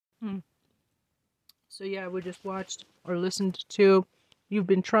So yeah, we just watched or listened to You've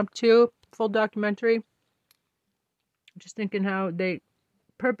Been Trump Too, full documentary. Just thinking how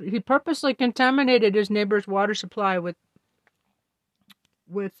he purposely contaminated his neighbor's water supply with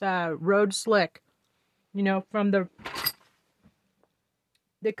road slick. You know, from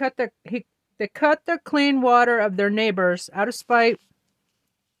they cut the clean water of their neighbors out of spite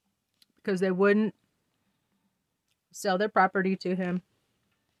because they wouldn't sell their property to him.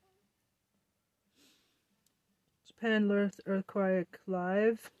 Japan earthquake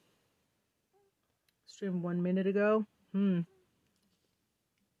live. Streamed 1 minute ago.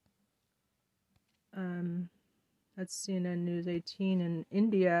 That's CNN News 18 in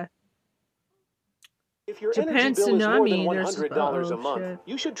India. If your energy bill is more than $100 a month,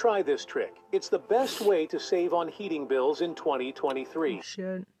 you should try this trick. It's the best way to save on heating bills in 2023. Oh,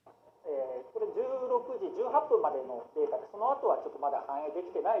 shit. 16時18分までのデータで、その後はちょっとまだ反映でき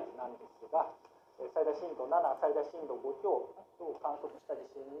てないなんですが、最大震度7、最大震度5強を観測した地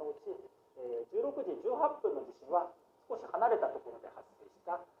震のうち、16時18分の地震は少し離れたところで発生し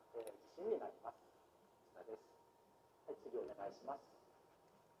た地震になります。こちらです。はい、次お願いします。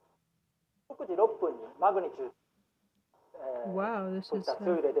6時6分にマグニチュード、Wow, this is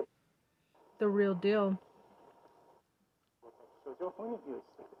the real deal.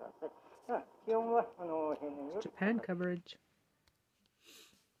 Japan coverage.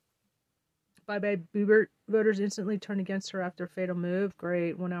 Bye-bye Boebert. Voters instantly turned against her after fatal move.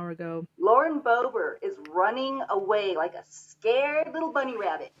 Great, 1 hour ago. Lauren Boebert is running away like a scared little bunny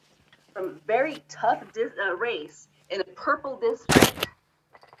rabbit from a very tough race in a purple district.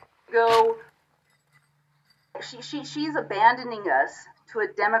 She's abandoning us to a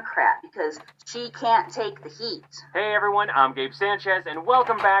Democrat because she can't take the heat. Hey everyone, I'm Gabe Sanchez, and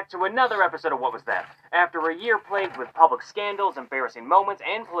welcome back to another episode of What Was That? After a year plagued with public scandals, embarrassing moments,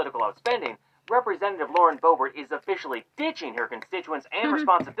 and political outspending, Representative Lauren Boebert is officially ditching her constituents and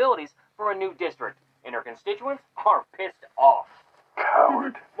responsibilities for a new district, and her constituents are pissed off.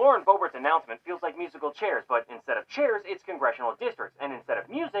 Coward. Lauren Boebert's announcement feels like musical chairs, but instead of chairs, it's congressional districts, and instead of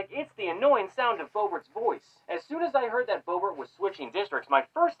music, it's the annoying sound of Boebert's voice. As soon as I heard that Boebert was switching districts, my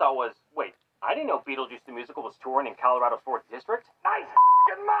first thought was, wait, I didn't know Beetlejuice the Musical was touring in Colorado's 4th District? Nice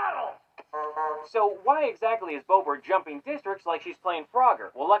f***ing model! So why exactly is Boebert jumping districts like she's playing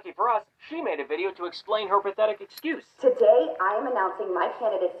Frogger? Well, lucky for us, she made a video to explain her pathetic excuse. Today, I am announcing my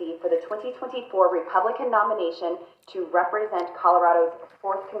candidacy for the 2024 Republican nomination to represent Colorado's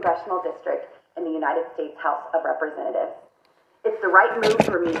 4th Congressional District in the United States House of Representatives. It's the right move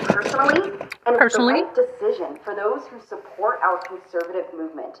for me personally, and it's the right decision for those who support our conservative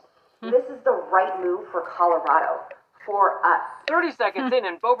movement. This is the right move for Colorado. For us. 30 seconds in,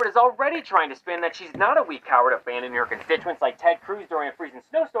 and Boebert is already trying to spin that she's not a weak coward abandoning her constituents like Ted Cruz during a freezing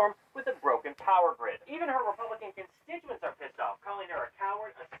snowstorm with a broken power grid. Even her Republican constituents are pissed off, calling her a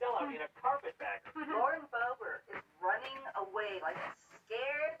coward, a sellout, and a carpetbagger. Lauren Boebert is running away like a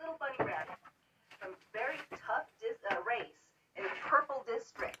scared little bunny rabbit from a very tough race in a purple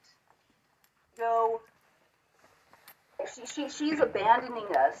district. She's abandoning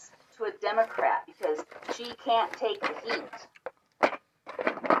us to a Democrat because she can't take the heat.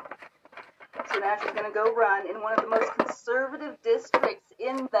 So now she's going to go run in one of the most conservative districts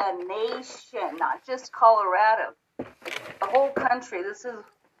in the nation, not just Colorado, the whole country. This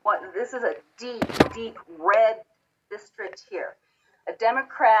is a deep, deep red district here. A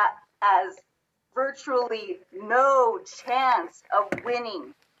Democrat has virtually no chance of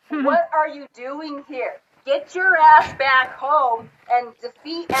winning. What are you doing here? Get your ass back home and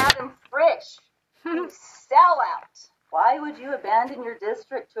defeat Adam Frisch. You sellout. Why would you abandon your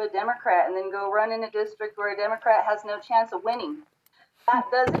district to a Democrat and then go run in a district where a Democrat has no chance of winning? That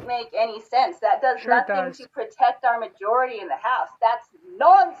doesn't make any sense. That does nothing to protect our majority in the House. That's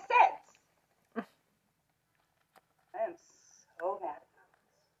nonsense. I am so mad.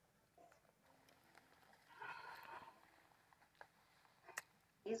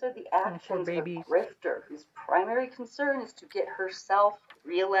 These are the actions of a grifter whose primary concern is to get herself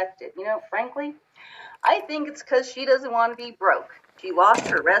reelected. You know, frankly, I think it's because she doesn't want to be broke. She lost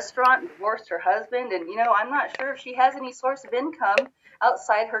her restaurant and divorced her husband, and, I'm not sure if she has any source of income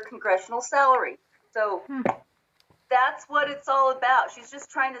outside her congressional salary. So that's what it's all about. She's just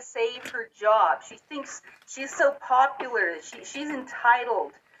trying to save her job. She thinks she's so popular. She's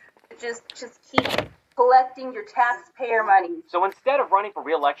entitled to just keep collecting your taxpayer money. So instead of running for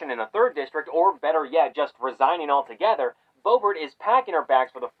re-election in a 3rd district, or better yet, just resigning altogether, Boebert is packing her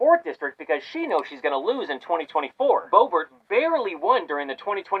bags for the 4th District because she knows she's going to lose in 2024. Boebert barely won during the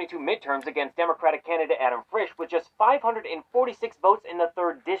 2022 midterms against Democratic candidate Adam Frisch with just 546 votes in the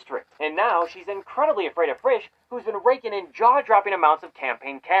 3rd District. And now she's incredibly afraid of Frisch, who's been raking in jaw-dropping amounts of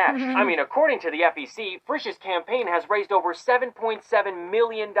campaign cash. I mean, according to the FEC, Frisch's campaign has raised over $7.7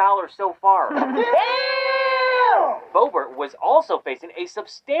 million so far. Boebert was also facing a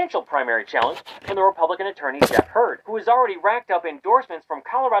substantial primary challenge from the Republican attorney Jeff Hurd, who has already racked up endorsements from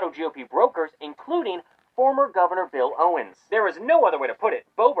Colorado GOP brokers, including former Governor Bill Owens. There is no other way to put it.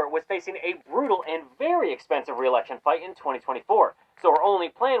 Boebert was facing a brutal and very expensive re-election fight in 2024. So her only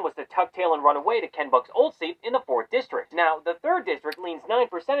plan was to tuck tail and run away to Ken Buck's old seat in the 4th District. Now, the 3rd District leans 9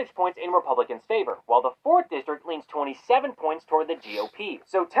 percentage points in Republicans' favor, while the 4th District leans 27 points toward the GOP.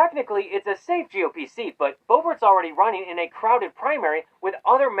 So technically, it's a safe GOP seat, but Boebert's already running in a crowded primary with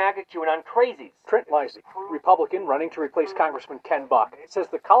other MAGA QAnon crazies. Trent Lisey, Republican running to replace Congressman Ken Buck, says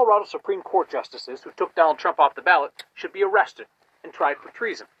the Colorado Supreme Court justices who took Donald Trump off the ballot should be arrested and tried for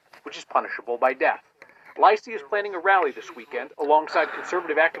treason, which is punishable by death. Lisey is planning a rally this weekend alongside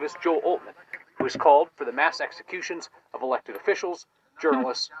conservative activist Joel Oltmann, who has called for the mass executions of elected officials,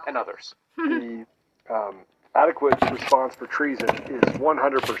 journalists, and others. The adequate response for treason is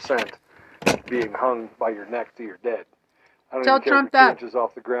 100% being hung by your neck till you're dead. I don't Tell even care Trump if you're 2 that. inches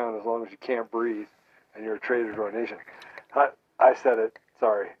off the ground as long as you can't breathe and you're a traitor to our nation. I said it.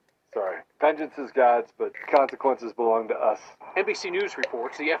 Sorry. Vengeance is God's, but consequences belong to us. NBC News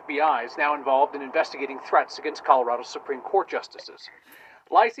reports the FBI is now involved in investigating threats against Colorado's Supreme Court justices.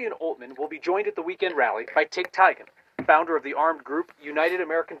 Lisey and Oltmann will be joined at the weekend rally by Tig Tigan, founder of the armed group United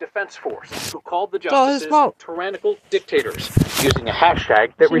American Defense Force, who called the justices tyrannical dictators, using a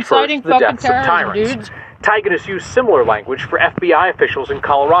hashtag that refers to the deaths of tyrants. Dudes. Tigan has used similar language for FBI officials in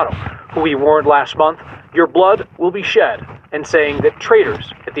Colorado, who he warned last month, "Your blood will be shed," and saying that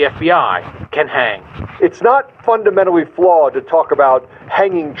traitors at the FBI can hang. It's not fundamentally flawed to talk about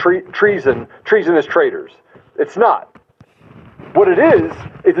hanging treasonous traitors. It's not. What it is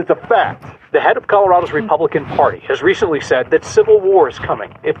it's a fact. The head of Colorado's Republican Party has recently said that civil war is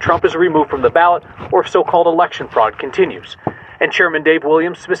coming if Trump is removed from the ballot or if so-called election fraud continues. And Chairman Dave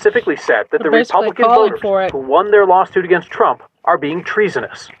Williams specifically said that the Republican voters who won their lawsuit against Trump are being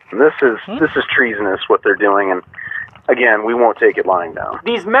treasonous. This is treasonous what they're doing, and again, we won't take it lying down.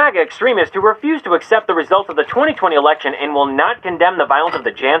 These MAGA extremists who refuse to accept the results of the 2020 election and will not condemn the violence of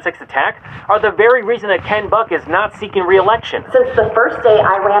the Jan 6 attack are the very reason that Ken Buck is not seeking re-election. Since the first day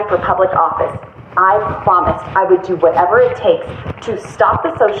I ran for public office, I promised I would do whatever it takes to stop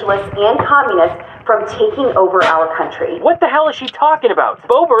the socialists and communists from taking over our country. What the hell is she talking about?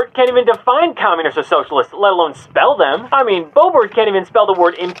 Boebert can't even define communists or socialists, let alone spell them. I mean, Boebert can't even spell the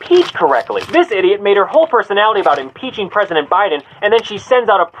word impeach correctly. This idiot made her whole personality about impeaching President Biden, and then she sends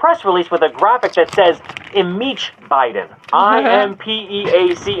out a press release with a graphic that says, "Impeach Biden."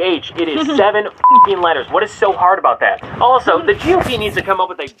 IMPEACH. It is 7 f***ing letters. What is so hard about that? Also, the GOP needs to come up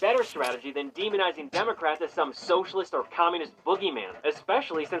with a better strategy than demonizing Democrats as some socialist or communist boogeyman,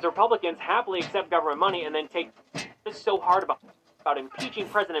 especially since Republicans happily accept government money and then take this so hard about impeaching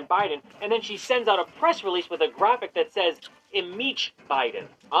President Biden, and then she sends out a press release with a graphic that says, "Impeach Biden."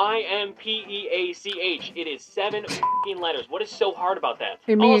 IMPEACH. It is 7 f***ing letters. What is so hard about that?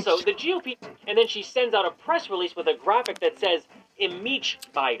 Also, the GOP, and then she sends out a press release with a graphic that says, "Impeach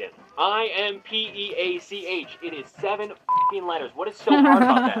Biden." IMPEACH. It is 7 f***ing letters. What is so hard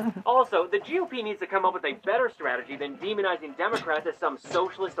about that? Also, the GOP needs to come up with a better strategy than demonizing Democrats as some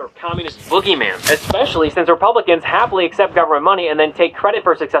socialist or communist boogeyman, especially since Republicans happily accept government money and then take credit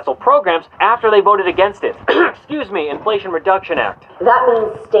for successful programs after they voted against it. Excuse me, Inflation Reduction Act. That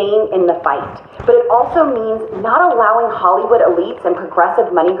means staying in the fight. But it also means not allowing Hollywood elites and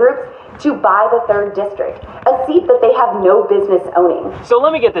progressive money groups to buy the 3rd District, a seat that they have no business owning. So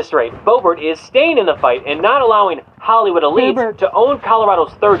let me get this straight. Boebert is staying in the fight and not allowing Hollywood elites to own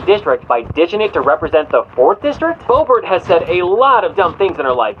Colorado's 3rd District by ditching it to represent the 4th District? Boebert has said a lot of dumb things in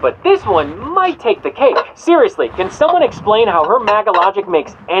her life, but this one might take the cake. Seriously, can someone explain how her MAGA logic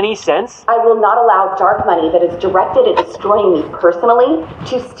makes any sense? I will not allow dark money that is directed at destroying me personally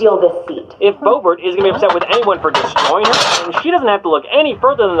to steal this seat. If Boebert is going to be upset with anyone for destroying her, then she doesn't have to look any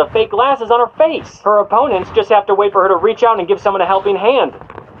further than the fake glasses on her face. Her opponents just have to wait for her to reach out and give someone a helping hand.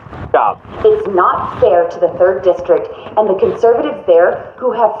 It's not fair to the 3rd District and the conservatives there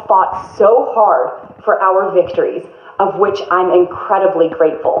who have fought so hard for our victories. of which I'm incredibly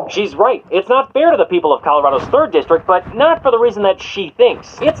grateful. She's right. It's not fair to the people of Colorado's 3rd District, but not for the reason that she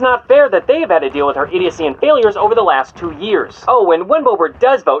thinks. It's not fair that they've had to deal with her idiocy and failures over the last 2 years. Oh, and when Boebert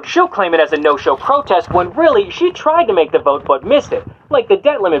does vote, she'll claim it as a no-show protest when really she tried to make the vote but missed it, like the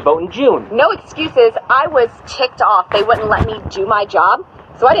debt limit vote in June. No excuses. I was ticked off. They wouldn't let me do my job,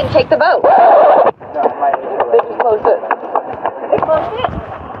 so I didn't take the vote. They just closed it. They closed it?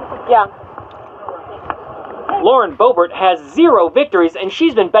 Yeah. Lauren Boebert has 0 victories, and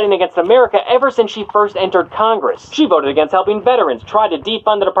she's been betting against America ever since she first entered Congress. She voted against helping veterans, tried to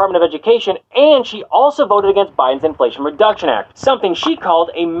defund the Department of Education, and she also voted against Biden's Inflation Reduction Act, something she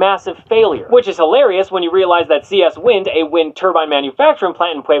called a massive failure. Which is hilarious when you realize that CS Wind, a wind turbine manufacturing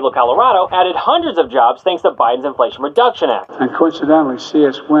plant in Pueblo, Colorado, added hundreds of jobs thanks to Biden's Inflation Reduction Act. And coincidentally,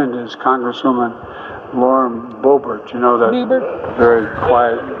 CS Wind is Congresswoman Lauren Boebert, you know, that very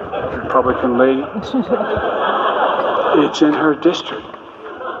quiet Republican lady. It's in her district,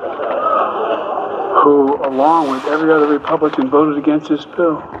 who, along with every other Republican, voted against this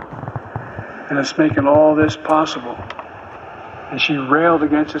bill. And it's making all this possible. And she railed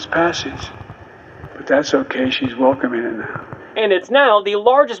against its passage. But that's okay, she's welcoming it now. And it's now the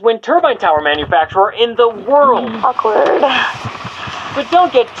largest wind turbine tower manufacturer in the world. Awkward. But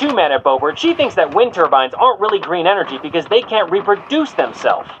don't get too mad at Boebert. She thinks that wind turbines aren't really green energy because they can't reproduce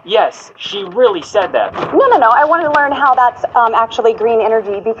themselves. Yes, she really said that. No. I want to learn how that's actually green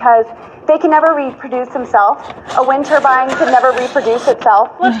energy, because they can never reproduce themselves. A wind turbine can never reproduce itself.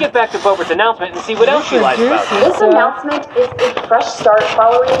 Let's get back to Boebert's announcement and see what else she lies about. This announcement is a fresh start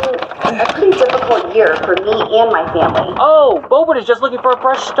following a pretty difficult year for me and my family. Oh, Boebert is just looking for a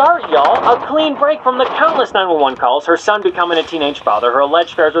fresh start, y'all. A clean break from the countless 911 calls, her son becoming a teenage father, her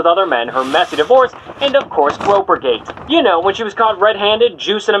alleged affairs with other men, her messy divorce, and of course, Gropergate. You know, when she was caught red-handed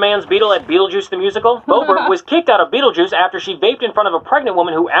juicing a man's Beetle at Beetlejuice the Musical? Boebert was kicked out of Beetlejuice after she vaped in front of a pregnant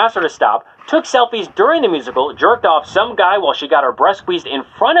woman who asked her to stop, took selfies during the musical, jerked off some guy while she got her breast squeezed in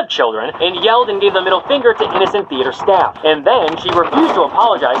front of children, and yelled and gave the middle finger to innocent theater staff. And then she refused to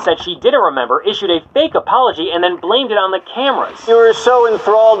apologize, said she didn't remember, issued a fake apology, and then blamed it on the cameras. You were so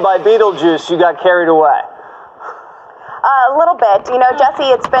enthralled by Beetlejuice, you got carried away. A little bit. You know,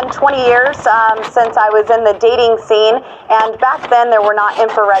 Jesse, it's been 20 years since I was in the dating scene, and back then there were not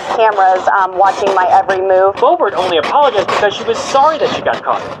infrared cameras watching my every move. Boebert only apologized because she was sorry that she got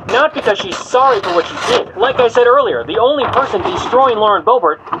caught, not because she's sorry for what she did. Like I said earlier, the only person destroying Lauren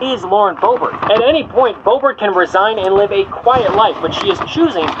Boebert is Lauren Boebert. At any point, Boebert can resign and live a quiet life, but she is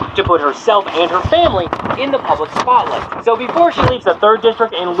choosing to put herself and her family in the public spotlight. So before she leaves the 3rd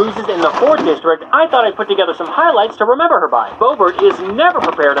District and loses in the 4th District, I thought I'd put together some highlights to remember her by. Boebert is never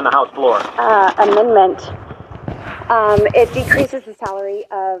prepared on the House floor. Amendment. It decreases the salary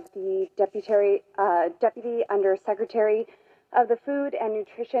of the Deputy Under Secretary of the Food and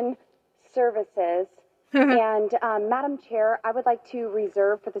Nutrition Services. And Madam Chair, I would like to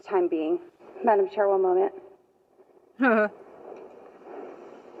reserve for the time being. Madam Chair, one moment.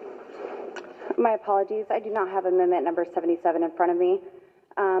 My apologies. I do not have amendment number 77 in front of me.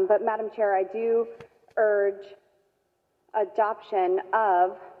 But Madam Chair, I do urge adoption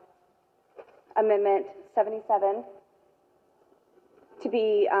of Amendment 77 to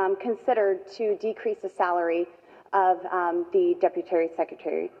be considered to decrease the salary of the Deputy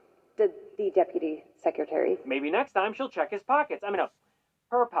Secretary. The Deputy Secretary. Maybe next time she'll check his pockets.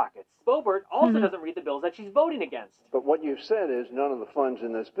 Her pockets. Boebert also doesn't read the bills that she's voting against. But what you've said is none of the funds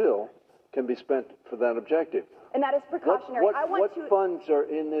in this bill can be spent for that objective. And that is precautionary. What funds are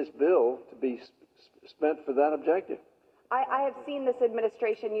in this bill to be spent for that objective? I have seen this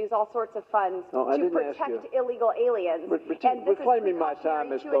administration use all sorts of funds to protect illegal aliens. And this reclaiming my time,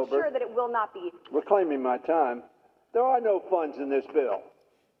 Ms. to Boebert. ensure that it will not be. Reclaiming my time. There are no funds in this bill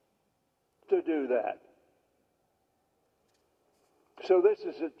to do that. So this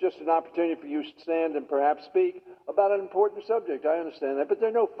is just an opportunity for you to stand and perhaps speak about an important subject. I understand that, but there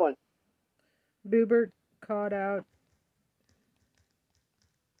are no funds. Boebert caught out.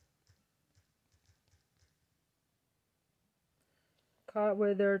 Caught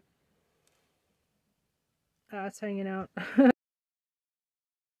with their ass hanging out.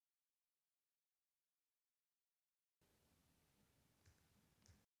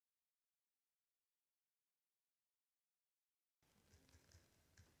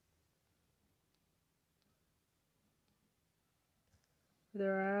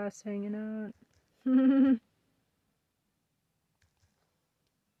 Their ass hanging out.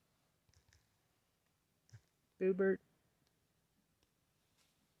 Boebert.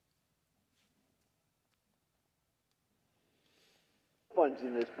 Funds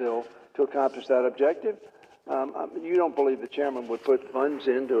in this bill to accomplish that objective. You don't believe the chairman would put funds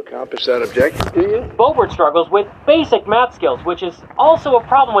in to accomplish that objective, do you? Boebert struggles with basic math skills, which is also a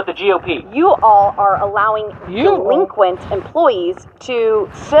problem with the GOP. You all are allowing delinquent employees to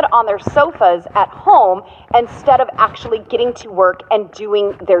sit on their sofas at home instead of actually getting to work and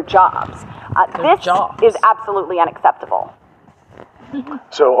doing their jobs. This is absolutely unacceptable.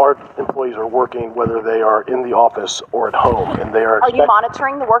 So our employees are working whether they are in the office or at home, and they are. Are you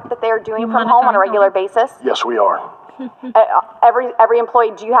monitoring the work that they are doing from home on a regular basis? Yes, we are. Every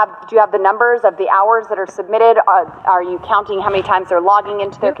employee, do you have the numbers of the hours that are submitted? Are you counting how many times they're logging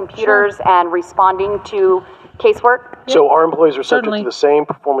into their computers and responding to casework? So our employees are subject to the same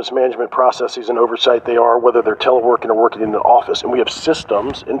performance management processes and oversight they are whether they're teleworking or working in an office. And we have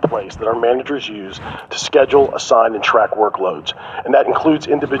systems in place that our managers use to schedule, assign, and track workloads. And that includes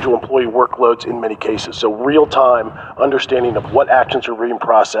individual employee workloads in many cases. So real-time understanding of what actions are being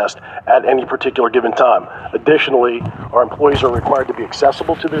processed at any particular given time. Additionally, our employees are required to be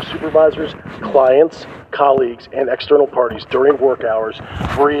accessible to their supervisors, clients, colleagues, and external parties during work hours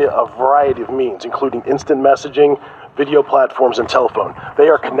via a variety of means, including instant messaging, video platforms, and telephone. They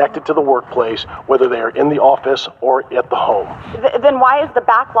are connected to the workplace, whether they are in the office or at the home. Then why is the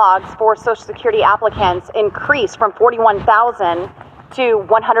backlogs for Social Security applicants increased from 41,000 to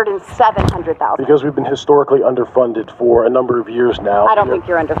 107,000? Because we've been historically underfunded for a number of years now. I don't think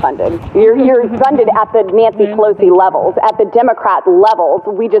you're underfunded. You're funded at the Nancy Pelosi levels. At the Democrat levels,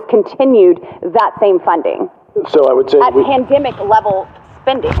 we just continued that same funding. So I would say at pandemic level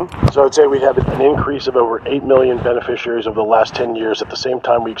spending. So I'd say we have an increase of over 8 million beneficiaries over the last 10 years. At the same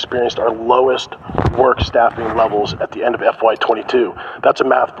time, we experienced our lowest work staffing levels at the end of FY22. That's a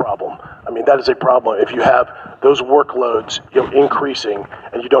math problem. I mean, that is a problem. If you have those workloads increasing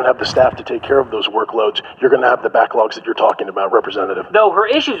and you don't have the staff to take care of those workloads, you're going to have the backlogs that you're talking about, Representative. Though her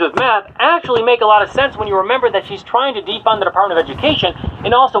issues with math actually make a lot of sense when you remember that she's trying to defund the Department of Education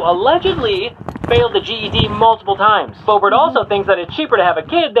and also allegedly failed the GED multiple times. Boebert also thinks that it's cheaper to have a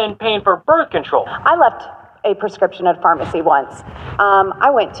kid than paying for birth control. I left a prescription at a pharmacy once. I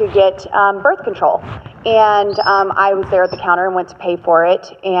went to get birth control, and I was there at the counter and went to pay for it,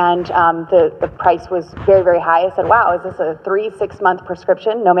 and the price was very, very high. I said, wow, is this a 3-6 month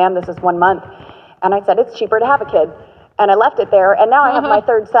prescription? No, ma'am, this is 1 month. And I said, it's cheaper to have a kid. And I left it there, and now I have my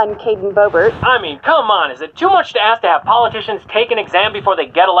third son, Caden Boebert. I mean, come on, is it too much to ask to have politicians take an exam before they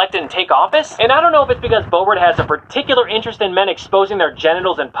get elected and take office? And I don't know if it's because Boebert has a particular interest in men exposing their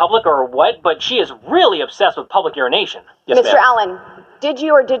genitals in public or what, but she is really obsessed with public urination. Yes, Mr. Allen, did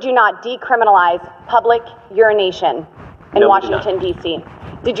you or did you not decriminalize public urination in Washington, D.C.?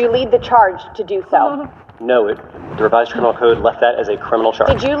 Did you lead the charge to do so? No, the revised criminal code left that as a criminal charge.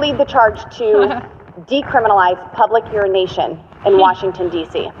 Did you lead the charge to decriminalize public urination in Washington,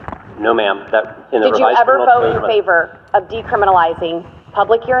 D.C.? No, ma'am. Did you ever vote in favor of decriminalizing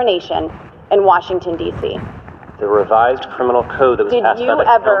public urination in Washington, D.C.? The revised criminal code that was passed by the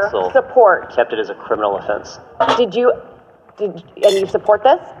council support kept it as a criminal offense. And you support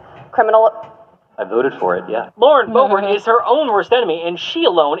this? I voted for it, yeah. Lauren Boebert is her own worst enemy, and she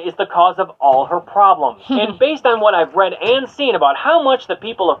alone is the cause of all her problems. And based on what I've read and seen about how much the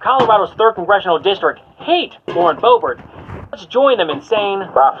people of Colorado's 3rd Congressional District hate Lauren Boebert, let's join them in saying...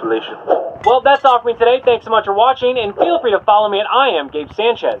 Bye, Felicia. Well, that's all for me today. Thanks so much for watching, and feel free to follow me at I Am Gabe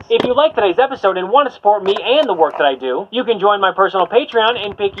Sanchez. If you like today's episode and want to support me and the work that I do, you can join my personal Patreon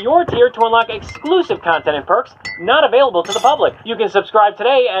and pick your tier to unlock exclusive content and perks not available to the public. You can subscribe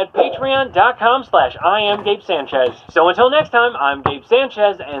today at patreon.com/I Am Gabe Sanchez. So until next time, I'm Gabe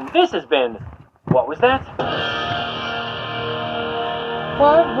Sanchez, and this has been... What was that?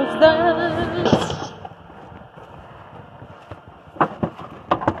 What was that?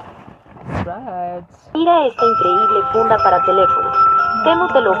 Right. Mira esta increíble funda para teléfono. Temo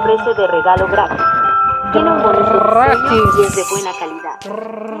te lo ofrece de regalo gratis. Tiene un bonito diseño y es de buena calidad.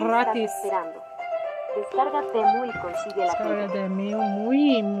 ¿Qué estás esperando? Descarga Temu y consigue la funda. Descarga Temu,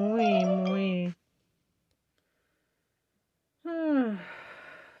 muy.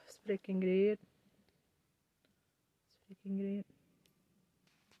 Es freaking great.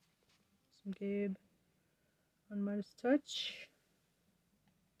 Some Gabe on Meidastouch.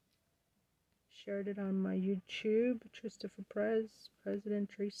 Shared it on my YouTube. Trista for President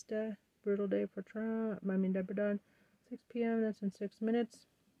Trista. Brutal day for Trump. Diaper Dawn. 6 p.m. That's in 6 minutes.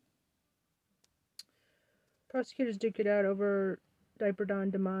 Prosecutors duke it out over Diaper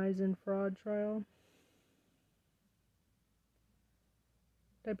Dawn demise and fraud trial.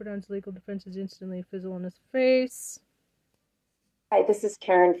 Diaper Dawn's legal defense is instantly fizzle in his face. Hi, this is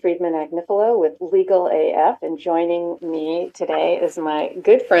Karen Friedman Agnifilo with Legal AF, and joining me today is my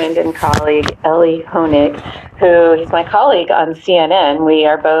good friend and colleague, Elie Hoenig, who is my colleague on CNN. We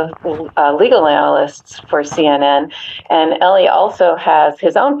are both legal analysts for CNN, and Elie also has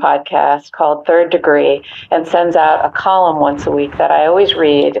his own podcast called Third Degree and sends out a column once a week that I always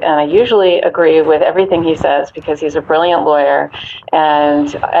read, and I usually agree with everything he says because he's a brilliant lawyer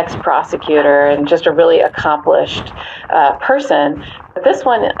and ex-prosecutor and just a really accomplished person. But this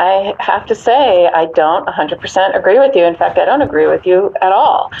one, I have to say, I don't 100% agree with you. In fact, I don't agree with you at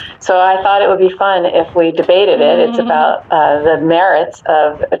all. So I thought it would be fun if we debated it. It's about the merits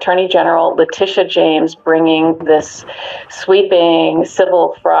of Attorney General Letitia James bringing this sweeping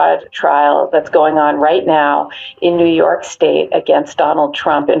civil fraud trial that's going on right now in New York State against Donald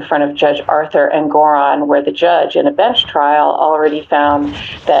Trump in front of Judge Arthur Engoron, where the judge in a bench trial already found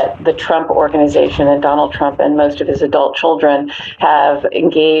that the Trump organization and Donald Trump and most of his adult children have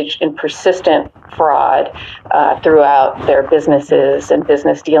engaged in persistent fraud throughout their businesses and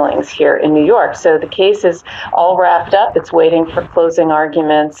business dealings here in New York. So the case is all wrapped up. It's waiting for closing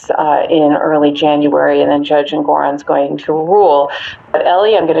arguments in early January, and then Judge Engoron's going to rule. But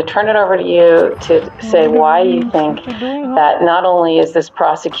Elie, I'm going to turn it over to you to say why you think that not only is this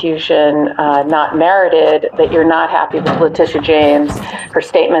prosecution not merited, that you're not happy with Letitia James, her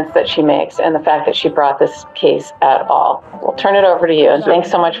statements that she makes, and the fact that she brought this case at all. We'll turn it over to you, and thanks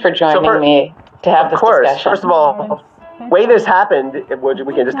so much for joining me to have this discussion. First of all, the way this happened, which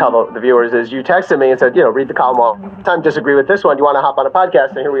we can just tell the viewers, is you texted me and said, read the column all the time, disagree with this one, you want to hop on a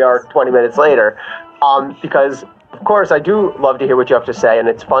podcast, and here we are 20 minutes later. Because, of course, I do love to hear what you have to say, and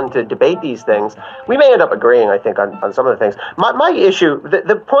it's fun to debate these things. We may end up agreeing, I think, on some of the things. My issue,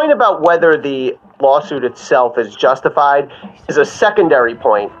 the point about whether the lawsuit itself is justified is a secondary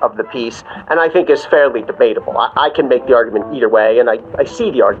point of the piece, and I think is fairly debatable. I can make the argument either way, and I see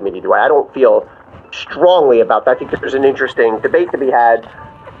the argument either way. I don't feel strongly about that. I think there's an interesting debate to be had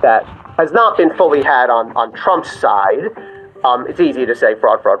that has not been fully had on Trump's side. It's easy to say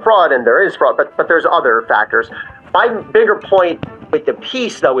fraud, and there is fraud, but there's other factors. My bigger point with the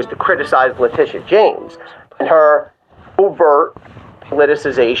piece, though, is to criticize Letitia James and her overt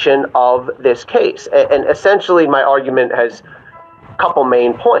politicization of this case. And essentially, my argument has a couple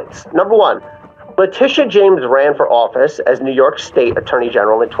main points. Number one, Letitia James ran for office as New York State Attorney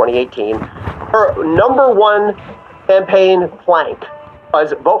General in 2018. Her number one campaign plank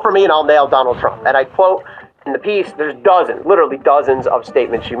was, vote for me and I'll nail Donald Trump. And I quote in the piece, there's literally dozens of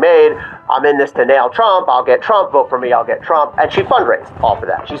statements she made. I'm in this to nail Trump. I'll get Trump. Vote for me. I'll get Trump. And she fundraised off of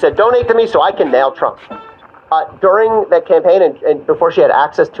that. She said, donate to me so I can nail Trump. During that campaign and before she had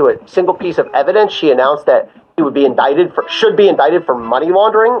access to a single piece of evidence, she announced that he would be should be indicted for money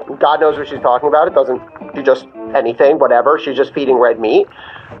laundering. God knows what she's talking about. It doesn't do just anything, whatever. She's just feeding red meat.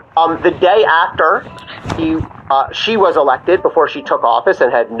 The day after she was elected, before she took office and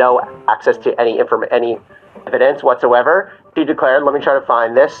had no access to any evidence whatsoever, she declared, let me try to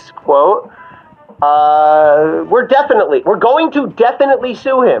find this quote, we're going to definitely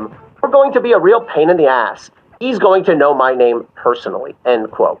sue him. We're going to be a real pain in the ass. He's going to know my name personally,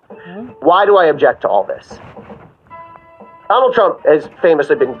 end quote. Why do I object to all this? Donald Trump has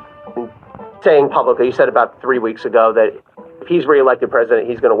famously been saying publicly, he said about 3 weeks ago, that if he's reelected president,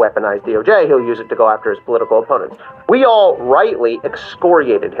 he's going to weaponize DOJ. He'll use it to go after his political opponents. We all rightly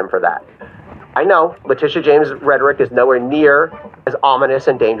excoriated him for that. I know Letitia James' rhetoric is nowhere near as ominous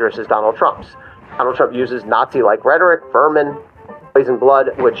and dangerous as Donald Trump's. Donald Trump uses Nazi-like rhetoric, vermin, poison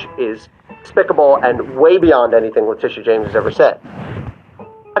blood, which is despicable and way beyond anything Letitia James has ever said.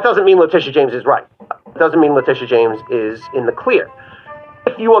 That doesn't mean Letitia James is right. It doesn't mean Letitia James is in the clear.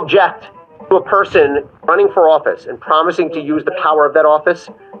 If you object to a person running for office and promising to use the power of that office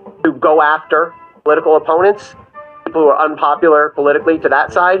to go after political opponents, people who are unpopular politically to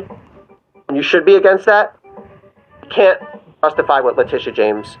that side, and you should be against that, you can't justify what Letitia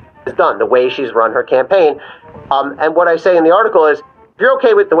James has done, the way she's run her campaign. And what I say in the article is, if you're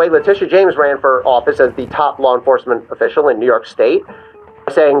okay with the way Letitia James ran for office as the top law enforcement official in New York State,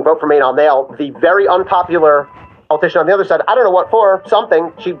 saying, vote for me and I'll nail the very unpopular politician on the other side, I don't know what for,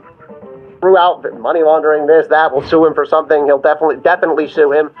 something, she threw out money laundering, this, that, we'll sue him for something, he'll definitely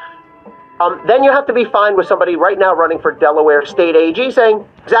sue him. Then you have to be fine with somebody right now running for Delaware State AG saying,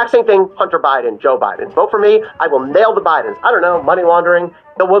 exact same thing, Hunter Biden, Joe Biden. Vote for me, I will nail the Bidens. I don't know, money laundering,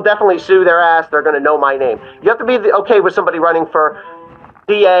 we'll definitely sue their ass, they're going to know my name. You have to be okay with somebody running for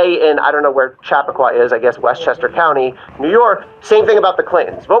DA in, I don't know where Chappaqua is, I guess Westchester County, New York. Same thing about the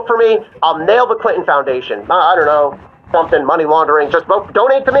Clintons. Vote for me, I'll nail the Clinton Foundation. I don't know, something, money laundering, just vote,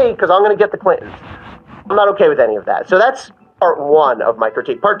 donate to me because I'm going to get the Clintons. I'm not okay with any of that. So that's part one of my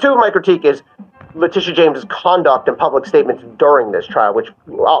critique. Part two of my critique is Letitia James's conduct and public statements during this trial, which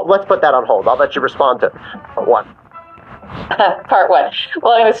let's put that on hold. I'll let you respond to part one. Part one.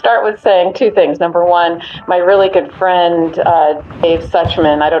 Well, I'm going to start with saying two things. Number one, my really good friend, Dave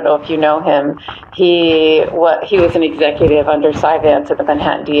Suchman, I don't know if you know him, he was an executive under Cy Vance at the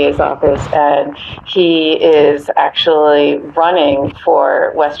Manhattan DA's office, and he is actually running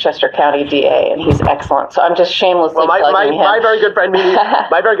for Westchester County DA, and he's excellent. So I'm just shamelessly plugging him. My very good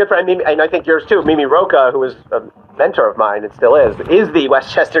friend, Mimi, and I think yours too, Mimi Roca, who is a mentor of mine and still is the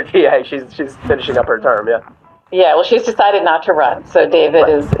Westchester DA. She's finishing up her term, yeah. Yeah, well, she's decided not to run, so David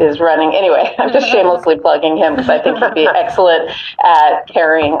is running. Anyway, I'm just shamelessly plugging him because I think he'd be excellent at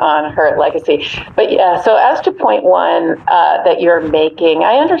carrying on her legacy. But yeah, so as to point one that you're making,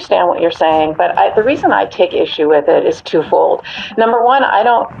 I understand what you're saying, but the reason I take issue with it is twofold. Number one, I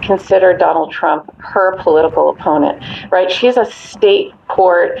don't consider Donald Trump her political opponent, right? She's a state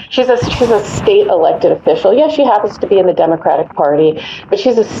court. She's a state elected official. Yes, she happens to be in the Democratic Party, but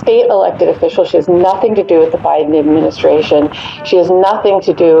she's a state elected official. She has nothing to do with the Biden administration. She has nothing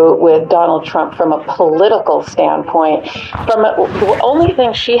to do with Donald Trump from a political standpoint. The only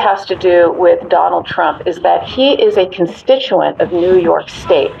thing she has to do with Donald Trump is that he is a constituent of New York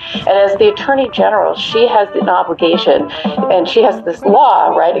State. And as the Attorney General, she has an obligation, and she has this law,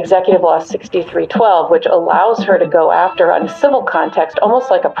 right, Executive Law 6312, which allows her to go after, on a civil context,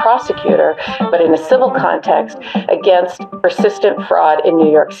 almost like a prosecutor, but in a civil context, against persistent fraud in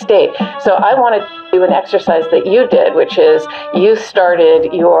New York State. So I want to do an exercise that you did, which is you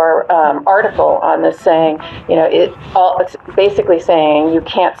started your article on this saying, it's basically saying you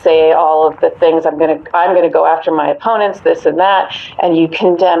can't say all of the things I'm going to go after my opponents, this and that, and you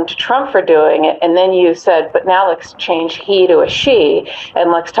condemned Trump for doing it, and then you said, but now let's change he to a she,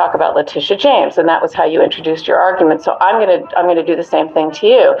 and let's talk about Letitia James, and that was how you introduced your argument. So I'm going to do the same thing to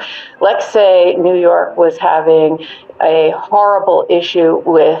you. Let's say New York was having a horrible issue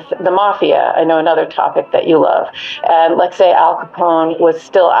with the mafia. I know another topic that you love. And let's say Al Capone was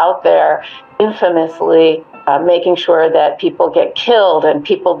still out there infamously making sure that people get killed and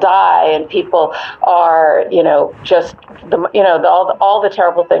people die and people are, just all the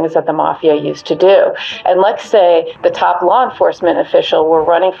terrible things that the mafia used to do. And let's say the top law enforcement official were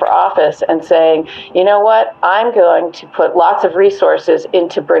running for office and saying, you know what, I'm going to put lots of resources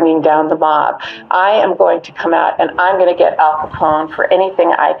into bringing down the mob. I am going to come out and I'm going to get Al Capone for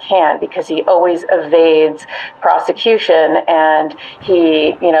anything I can because he always evades prosecution, and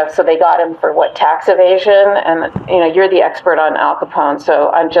he, so they got him for tax evasion. And, you're the expert on Al Capone, so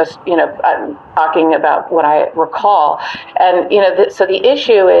I'm just, I'm talking about what I recall. And, so the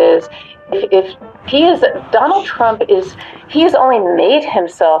issue is, if he is, Donald Trump he has only made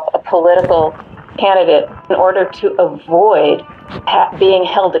himself a political candidate in order to avoid being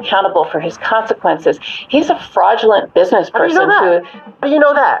held accountable for his consequences. He's a fraudulent business person. How do you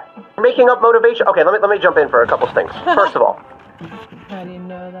know that? You're making up motivation. Okay, let me jump in for a couple of things. First of all, I didn't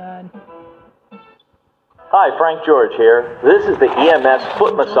know that. Hi, Frank George here. This is the EMS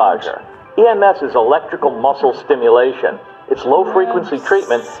foot massager. EMS is electrical muscle stimulation. It's low-frequency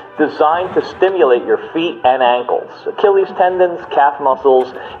treatment designed to stimulate your feet and ankles, Achilles tendons, calf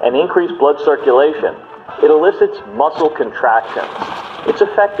muscles, and increase blood circulation. It elicits muscle contractions. It's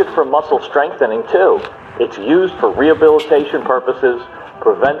effective for muscle strengthening, too. It's used for rehabilitation purposes,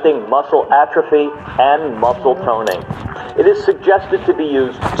 preventing muscle atrophy and muscle toning. It is suggested to be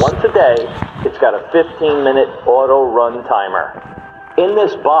used once a day. It's got a 15-minute auto-run timer. In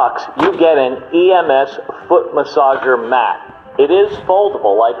this box, you get an EMS foot massager mat. It is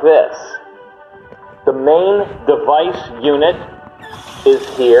foldable like this. The main device unit is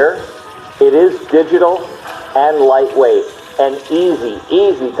here. It is digital and lightweight and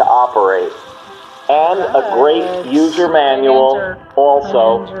easy to operate. And a great user manual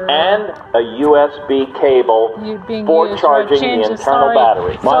also, and a USB cable for charging the internal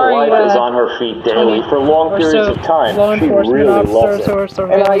battery. My wife is on her feet daily for long periods of time. She really loves it.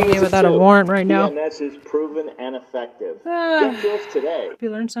 And I use it without a warrant right now. EMS is proven and effective. Get yours today. Have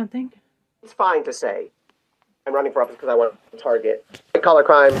you learned something? It's fine to say I'm running for office because I want to target color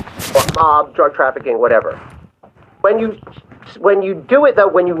crime, mob, drug trafficking, whatever. When you do it, though,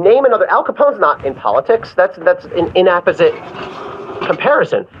 when you name another, Al Capone's not in politics. That's an inapposite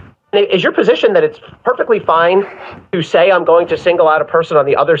comparison. Is your position that it's perfectly fine to say I'm going to single out a person on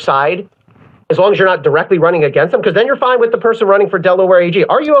the other side as long as you're not directly running against them? Because then you're fine with the person running for Delaware AG.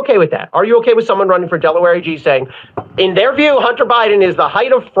 Are you okay with that? Are you okay with someone running for Delaware AG saying, in their view, Hunter Biden is the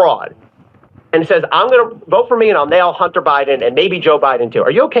height of fraud, and says, I'm going to vote for me and I'll nail Hunter Biden and maybe Joe Biden too?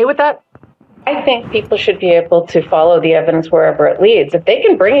 Are you okay with that? I think people should be able to follow the evidence wherever it leads. If they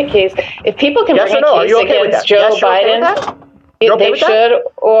can bring a case, if people can bring a case against Joe Biden, they should,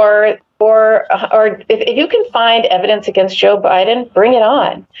 or if you can find evidence against Joe Biden, bring it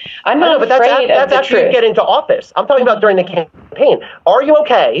on. I'm not afraid of that's the after you truth. get into office. I'm talking about during the campaign. Are you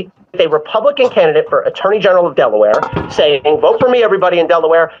okay with a Republican candidate for Attorney General of Delaware saying, vote for me, everybody in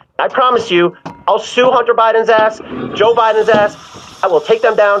Delaware? I promise you, I'll sue Hunter Biden's ass, Joe Biden's ass. I will take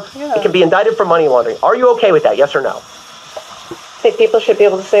them down. It can be indicted for money laundering. Are you okay with that? Yes or no? I think people should be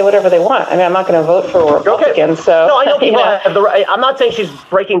able to say whatever they want. I mean, I'm not going to vote for Republicans, so... No, I know people have the right. I'm not saying she's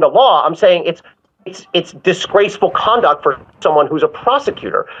breaking the law. I'm saying it's disgraceful conduct for someone who's a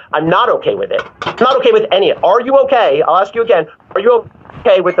prosecutor. I'm not okay with it. I'm not okay with any of it. Are you okay? I'll ask you again. Are you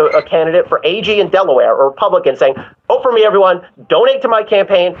okay with a candidate for AG in Delaware or Republican saying, vote for me, everyone, donate to my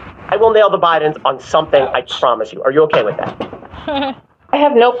campaign, I will nail the Bidens on something, I promise you. Are you okay with that? I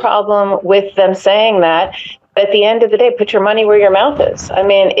have no problem with them saying that. At the end of the day, put your money where your mouth is. I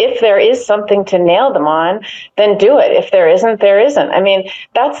mean, if there is something to nail them on, then do it. If there isn't, there isn't. I mean,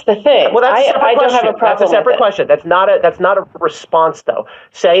 that's the thing. Well, that's a separate I don't question. have a problem. That's a separate question. That's not a response, though.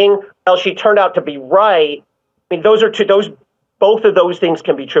 Saying, well, she turned out to be right. I mean, both of those things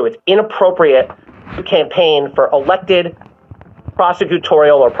can be true. It's inappropriate to campaign for elected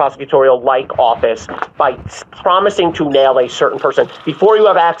prosecutorial or prosecutorial-like office by promising to nail a certain person before you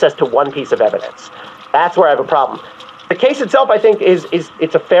have access to one piece of evidence. That's where I have a problem. The case itself, I think,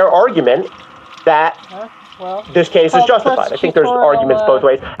 it's a fair argument that this case is justified. I think there's arguments both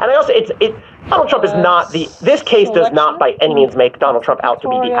ways. And I also, Donald Trump is not this case does not by any means make Donald Trump out to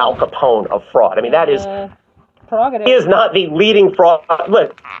be the Al Capone of fraud. I mean, that is, he is not the leading fraud.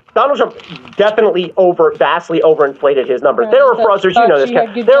 Look, Donald Trump definitely vastly overinflated his numbers. There are fraudsters, you know this,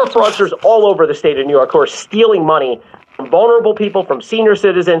 there are fraudsters all over the state of New York who are stealing money from vulnerable people, from senior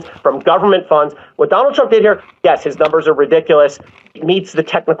citizens, from government funds. What Donald Trump did here, yes, his numbers are ridiculous. He meets the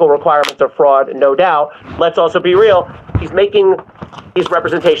technical requirements of fraud, no doubt. Let's also be real. He's making these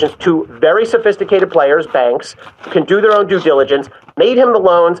representations to very sophisticated players, banks, who can do their own due diligence, made him the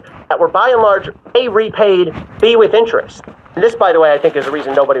loans that were by and large A, repaid, B, with interest. And this, by the way, I think is the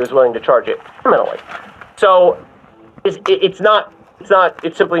reason nobody was willing to charge it criminally. So it's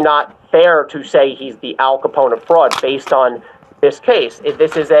simply not fair to say he's the Al Capone of fraud based on this case.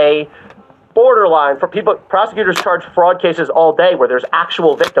 This is a borderline for people. Prosecutors charge fraud cases all day where there's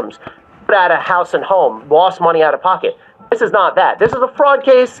actual victims put out of house and home, lost money out of pocket. This is not that. This is a fraud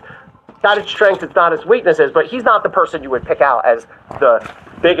case. It's not its strengths, it's not its weaknesses, but he's not the person you would pick out as the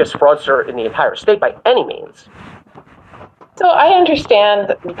biggest fraudster in the entire state by any means. So I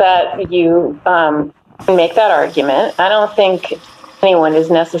understand that you make that argument. I don't think anyone is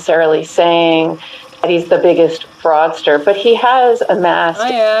necessarily saying that he's the biggest fraudster, but he has amassed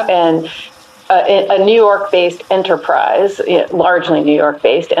a New York-based enterprise, largely New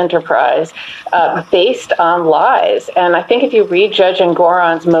York-based enterprise, based on lies. And I think if you read Judge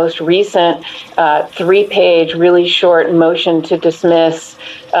Engoron's most recent 3-page, really short motion to dismiss,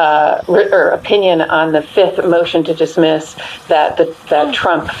 or opinion on the 5th motion to dismiss that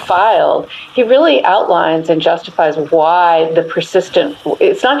Trump filed, he really outlines and justifies why the persistent,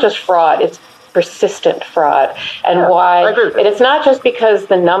 it's not just fraud, it's persistent fraud, and why it's not just because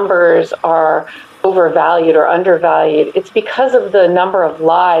the numbers are overvalued or undervalued. It's because of the number of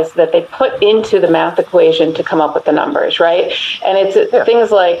lies that they put into the math equation to come up with the numbers, right? And it's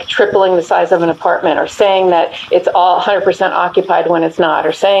things like tripling the size of an apartment, or saying that it's all 100% occupied when it's not,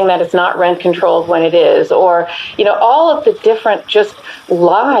 or saying that it's not rent controlled when it is, or all of the different just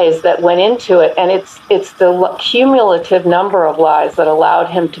lies that went into it. And it's the cumulative number of lies that allowed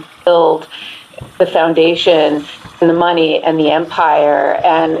him to build the foundation and the money and the empire.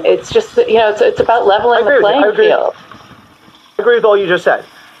 And it's just, it's about leveling the playing field. I agree with all you just said.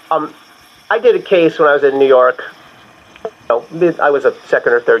 I did a case when I was in New York. I was a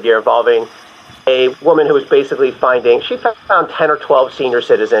second or third year, involving a woman who was basically she found 10 or 12 senior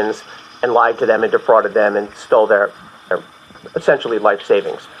citizens and lied to them and defrauded them and stole their essentially life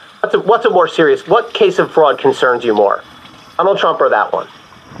savings. What's a more serious, what case of fraud concerns you more? Donald Trump or that one?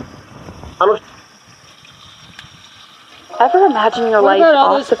 Ever imagine your life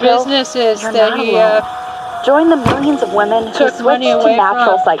off the pill? Businesses You're that not he alone. Join the millions of women who switched to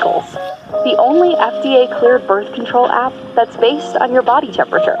Natural Cycles, the only FDA-cleared birth control app that's based on your body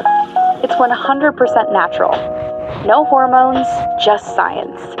temperature. It's 100% natural. No hormones, just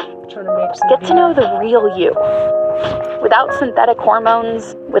science. Get to know the real you. Without synthetic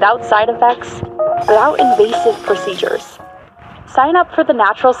hormones, without side effects, without invasive procedures. Sign up for the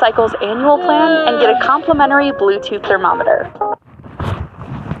Natural Cycles annual plan and get a complimentary Bluetooth thermometer.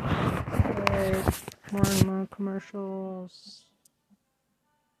 More and more commercials.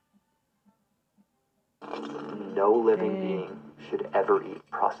 No living being should ever eat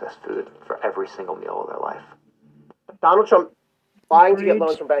processed food for every single meal of their life. Donald Trump buying to get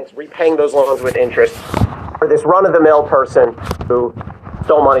loans from banks, repaying those loans with interest, for this run-of-the-mill person who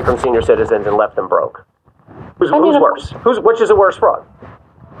stole money from senior citizens and left them broke. Who's worse? Which is a worse fraud?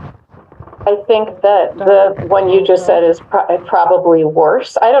 I think that the one you just said is probably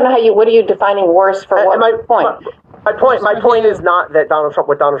worse. I don't know what are you defining worse for what point? My point is not that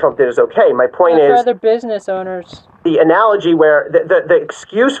what Donald Trump did is okay. My point is for other business owners. The analogy where the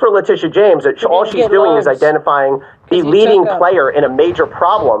excuse for Letitia James, that all she's doing is identifying the leading player in a major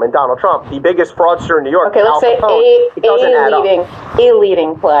problem in Donald Trump, the biggest fraudster in New York. Okay, let's say a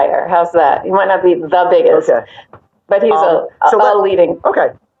leading player. How's that? He might not be the biggest, but he's a leading. Okay.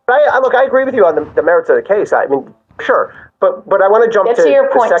 I agree with you on the merits of the case. I mean, sure, but I want to jump to your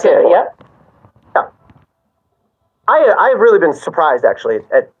point too. Yep. Yeah. I've really been surprised actually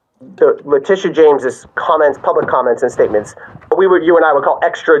at Letitia James's comments, public comments and statements. You and I would call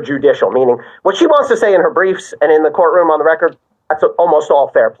extrajudicial, meaning what she wants to say in her briefs and in the courtroom on the record. That's almost all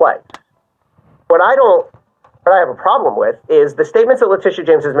fair play. What I have a problem with is the statements that Letitia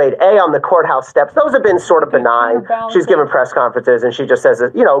James has made, on the courthouse steps. Those have been sort of benign. She's given press conferences and she just says,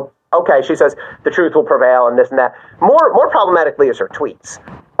 okay, she says the truth will prevail and this and that. More problematically is her tweets,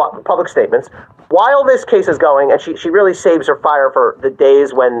 public statements. While this case is going, and she really saves her fire for the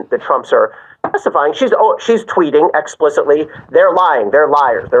days when the Trumps are testifying, she's tweeting explicitly, they're lying, they're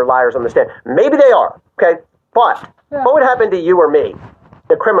liars on the stand. Maybe they are, okay? But what would happen to you or me?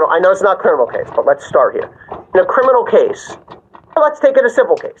 I know it's not a criminal case, but let's start here. In a criminal case, let's take it a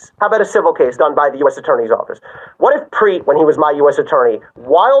civil case. How about a civil case done by the U.S. Attorney's Office? What if Preet, when he was my U.S. Attorney,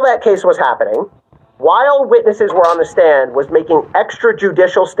 while that case was happening, while witnesses were on the stand, was making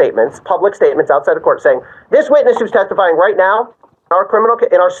extrajudicial statements, public statements outside of court saying, this witness who's testifying right now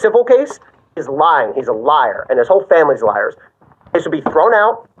in our civil case is lying. He's a liar, and his whole family's liars. This would be thrown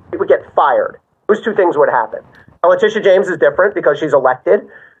out. He would get fired. Those two things would happen. Now, Letitia James is different because she's elected,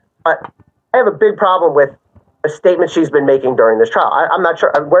 but I have a big problem with the statements she's been making during this trial. I'm not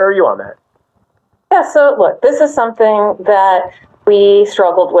sure. Where are you on that? Yeah, so look, this is something that we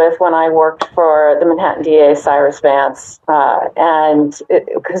struggled with when I worked for the Manhattan DA, Cyrus Vance,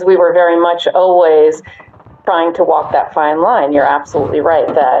 because we were very much always trying to walk that fine line. You're absolutely right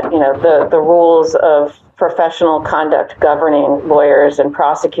that, the rules of professional conduct governing lawyers and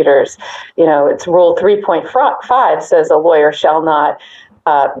prosecutors, it's Rule 3.5 says a lawyer shall not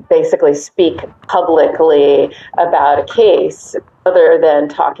basically speak publicly about a case other than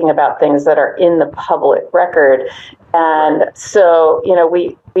talking about things that are in the public record. And so,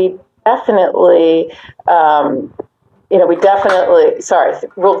 we definitely, Rule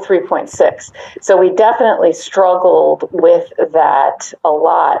 3.6. So we definitely struggled with that a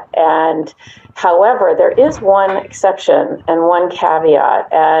lot. And however, there is one exception and one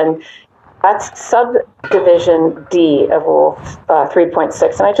caveat, and that's subdivision D of Rule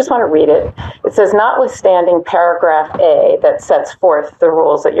 3.6, and I just want to read it. It says, notwithstanding paragraph A that sets forth the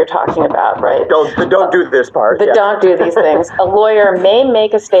rules that you're talking about, right? Don't do this part. Don't do these things. A lawyer may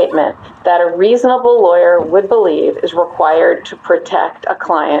make a statement that a reasonable lawyer would believe is required to protect a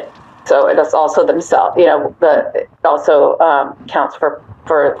client. So it is also themselves, it also counts for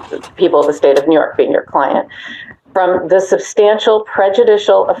people of the state of New York being your client. From the substantial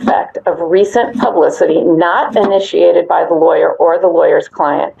prejudicial effect of recent publicity not initiated by the lawyer or the lawyer's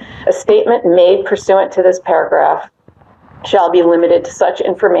client, a statement made pursuant to this paragraph shall be limited to such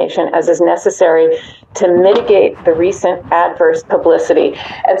information as is necessary to mitigate the recent adverse publicity.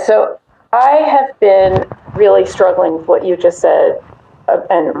 And so I have been really struggling with what you just said,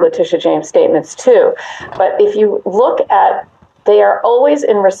 and Letitia James' statements too. But if you look at, they are always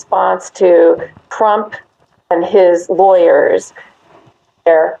in response to Trump and his lawyers,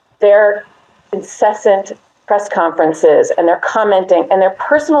 their incessant press conferences, and their commenting, and their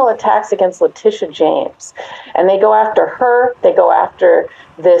personal attacks against Letitia James. And they go after her, they go after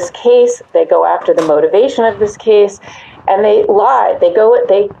this case, they go after the motivation of this case, and they lie. They go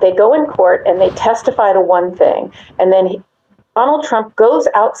in court and they testify to one thing, and then Donald Trump goes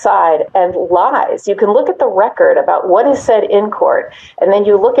outside and lies. You can look at the record about what is said in court, and then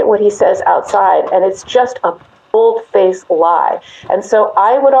you look at what he says outside, and it's just a bold-faced lie. And so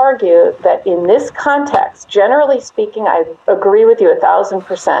I would argue that in this context, generally speaking, I agree with you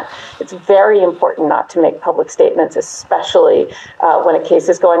 1,000%. It's very important not to make public statements, especially when a case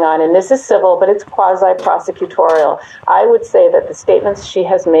is going on. And this is civil, but it's quasi-prosecutorial. I would say that the statements she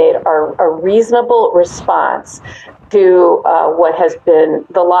has made are a reasonable response to what has been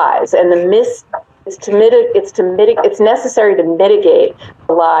the lies and the It's necessary to mitigate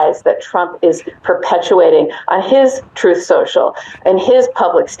the lies that Trump is perpetuating on his Truth Social and his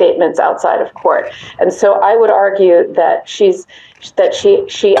public statements outside of court. And so I would argue that she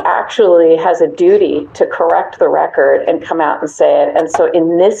actually has a duty to correct the record and come out and say it. And so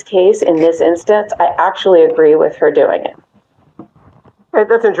in this case, in this instance, I actually agree with her doing it. Okay,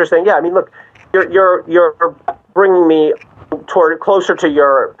 that's interesting. Yeah, I mean, look, you're bringing me closer to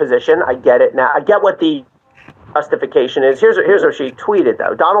your position. I get it now. I get what the justification is. Here's what she tweeted,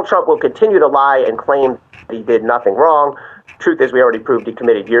 though. Donald Trump will continue to lie and claim that he did nothing wrong. Truth is, we already proved he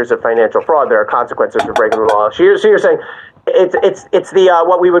committed years of financial fraud. There are consequences for breaking the law. So you're saying it's the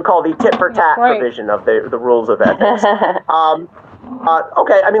what we would call the tit for tat provision of the rules of ethics. Okay,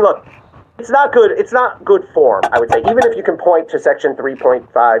 I mean, look, it's not good. It's not good form, I would say. Even if you can point to Section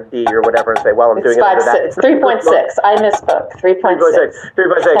 3.5D or whatever and say, "Well, I'm doing it under that." It's 3.6. I misspoke. 3.6.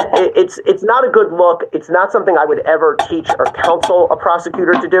 3.6. It's not a good look. It's not something I would ever teach or counsel a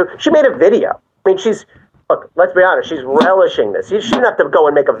prosecutor to do. She made a video. I mean, look, let's be honest, she's relishing this. She shouldn't have to go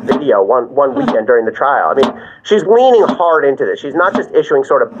and make a video one weekend during the trial. I mean, she's leaning hard into this. She's not just issuing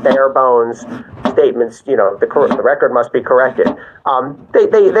sort of bare bones statements, the record must be corrected.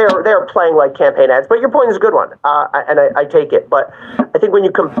 They're playing like campaign ads, but your point is a good one, and I take it. But I think when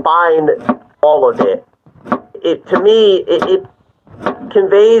you combine all of it, to me, it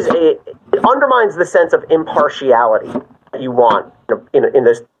conveys it undermines the sense of impartiality that you want in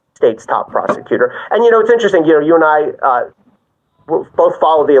this state's top prosecutor. And, it's interesting, you and I both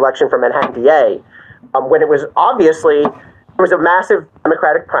followed the election for Manhattan DA when it was obviously, there was a massive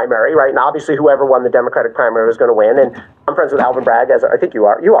Democratic primary, right? And obviously whoever won the Democratic primary was going to win. And I'm friends with Alvin Bragg, as I think you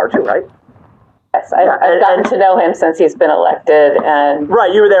are. You are too, right? Yes, I've gotten to know him since he's been elected. And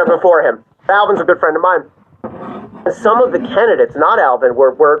right, you were there before him. Alvin's a good friend of mine. And some of the candidates, not Alvin,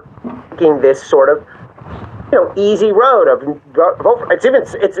 were taking this sort of easy road of vote for. It's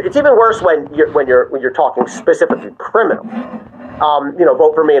even worse when you're talking specifically criminal.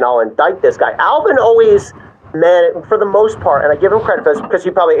 Vote for me and I'll indict this guy. Alvin always, for the most part, and I give him credit for this because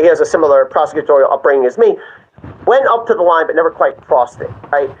he has a similar prosecutorial upbringing as me, went up to the line but never quite crossed it.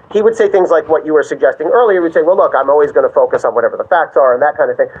 Right? He would say things like what you were suggesting earlier. He would say, "Well, look, I'm always going to focus on whatever the facts are," and that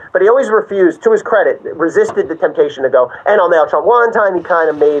kind of thing. But he always refused, to his credit, resisted the temptation to go, and I'll nail Trump. One time he kind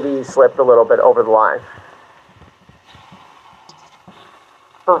of maybe slipped a little bit over the line.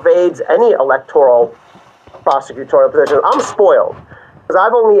 Pervades any electoral prosecutorial position. I'm spoiled because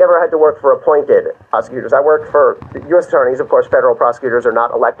I've only ever had to work for appointed prosecutors. I worked for U.S. attorneys. Of course, federal prosecutors are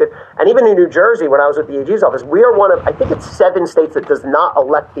not elected. And even in New Jersey, when I was with the AG's office, we are one of, I think it's 7 states that does not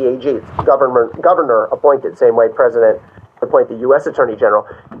elect the AG. It's governor appointed, same way president appoint the U.S. attorney general.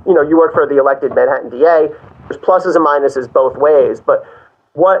 You work for the elected Manhattan DA. There's pluses and minuses both ways. But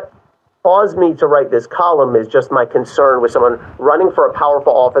what caused me to write this column is just my concern with someone running for a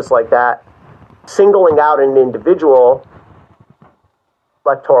powerful office like that, singling out an individual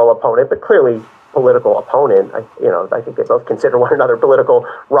electoral opponent, but clearly political opponent. I think they both consider one another political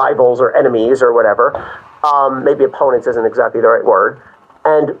rivals or enemies or whatever. Maybe opponents isn't exactly the right word.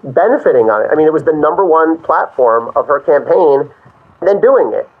 And benefiting on it. I mean, it was the number one platform of her campaign, and then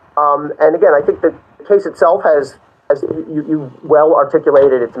doing it. And again, I think the case itself has, as you well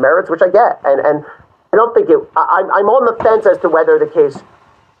articulated, its merits, which I get. And I don't think I'm on the fence as to whether the case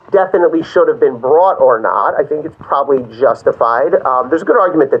definitely should have been brought or not. I think it's probably justified. There's a good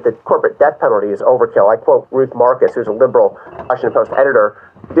argument that the corporate death penalty is overkill. I quote Ruth Marcus, who's a liberal Washington Post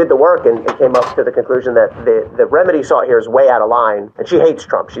editor, who did the work and came up to the conclusion that the remedy sought here is way out of line. And she hates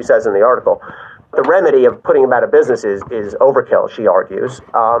Trump, she says in the article. The remedy of putting him out of business is overkill, she argues.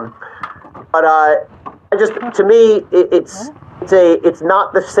 To me, it's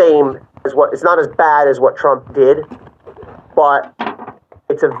not the same as it's not as bad as what Trump did, but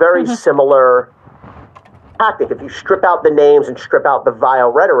it's a very similar tactic. If you strip out the names and strip out the vile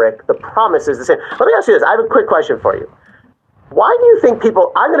rhetoric, the promise is the same. Let me ask you this. I have a quick question for you. Why do you think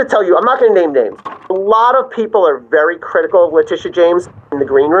people, I'm going to tell you, I'm not going to name names. A lot of people are very critical of Letitia James in the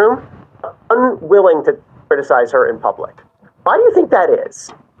green room, unwilling to criticize her in public. Why do you think that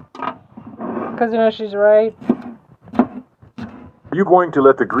is? Because she's right. Are you going to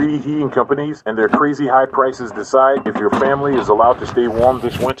let the greedy heating companies and their crazy high prices decide if your family is allowed to stay warm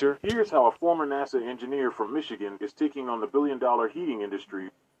this winter? Here's how a former NASA engineer from Michigan is taking on the billion-dollar heating industry.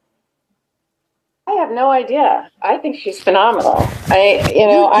 I have no idea. I think she's phenomenal.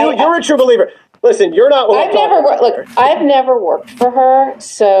 You're a true believer. Listen, you're not. I've never worked for her,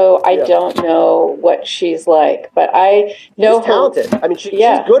 so I don't know what she's like. But I know she's talented. I mean, she's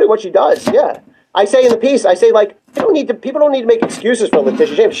good at what she does. Yeah. I say in the piece, people don't need to make excuses for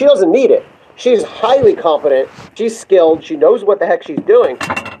Letitia James. She doesn't need it. she's highly competent. She's skilled. She knows what the heck she's doing.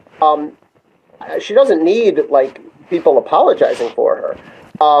 She doesn't need people apologizing for her.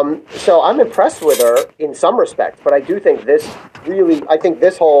 So I'm impressed with her in some respects, but I do think this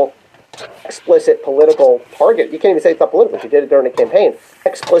whole explicit political target, you can't even say it's not political, she did it during the campaign,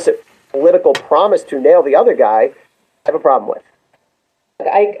 explicit political promise to nail the other guy, I have a problem with.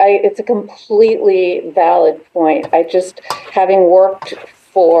 It's a completely valid point. I just, having worked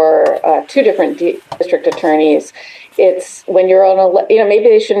for two different district attorneys, it's when you're on maybe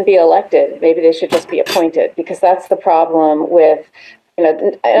they shouldn't be elected, maybe they should just be appointed, because that's the problem with,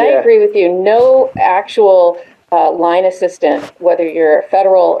 and I agree with you, no actual line assistant, whether you're a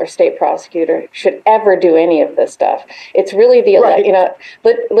federal or state prosecutor, should ever do any of this stuff. It's really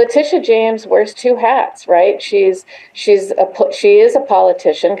Letitia James wears two hats, right? She is a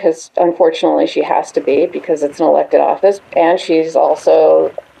politician, because unfortunately she has to be, because it's an elected office, and she's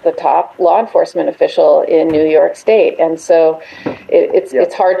also the top law enforcement official in New York State, and so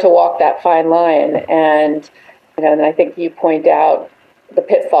it's hard to walk that fine line. And and I think you point out the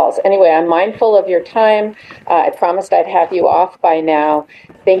pitfalls. Anyway, I'm mindful of your time. I promised I'd have you off by now.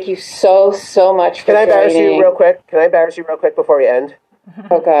 Thank you so much for joining. Can I embarrass you real quick before we end?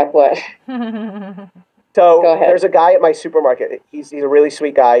 Oh God, what? So there's a guy at my supermarket. He's a really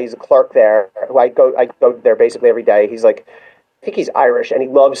sweet guy. He's a clerk there. Who I go there basically every day. He's I think he's Irish, and he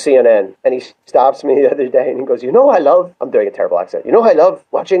loves CNN. And he stops me the other day, and he goes, I'm doing a terrible accent. I love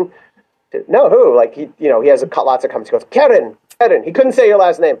watching. No, who? He has lots of comments. He goes, Karen. He couldn't say your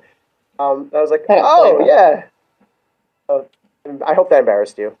last name. I was like, oh, yeah. I hope that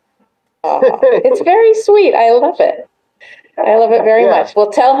embarrassed you. It's very sweet. I love it. I love it very much. Well,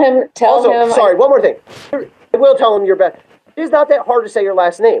 tell him. Sorry, one more thing. I will tell him your best. It is not that hard to say your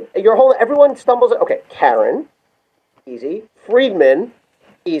last name. Everyone stumbles. Okay, Karen, easy. Friedman,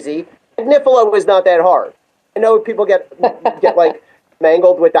 easy. Agnifilo is not that hard. I know people get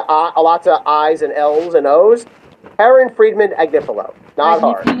mangled with the lots of I's and L's and O's. Karen Friedman Agnifilo. Not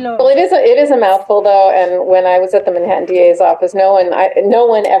hard. Well, it is a mouthful, though. And when I was at the Manhattan DA's office, no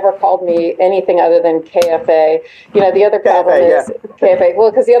one ever called me anything other than KFA. The other problem is KFA.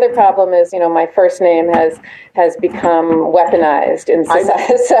 Well, because the other problem is, my first name has become weaponized in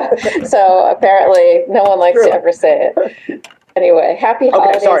society. So apparently, no one likes to ever say it. Anyway, happy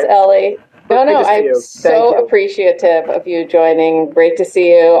holidays, Elie. No, I'm so appreciative of you joining. Great to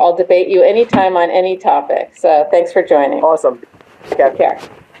see you. I'll debate you anytime on any topic. So thanks for joining. Awesome. Take care.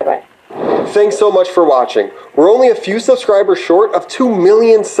 Bye-bye. Thanks so much for watching. We're only a few subscribers short of 2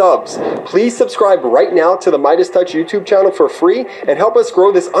 million subs. Please subscribe right now to the Meidastouch YouTube channel for free and help us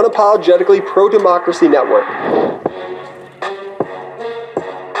grow this unapologetically pro-democracy network.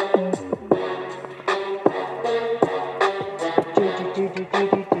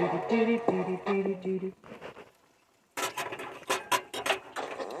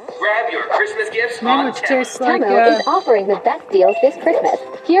 Grab your Christmas gifts on Temu is offering the best deals this Christmas.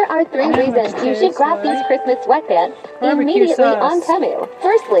 Here are 3 reasons you should grab these Christmas sweatpants immediately on Temu.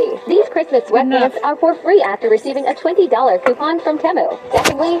 Firstly, these Christmas sweatpants are for free after receiving a $20 coupon from Temu.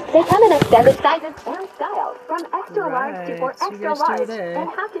 Secondly, they come in extended sizes and styles, from extra large to 4 extra large, and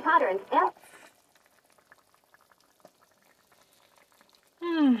have to patterns and...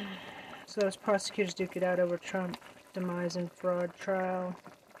 So as prosecutors duke it out over Trump demise and fraud trial.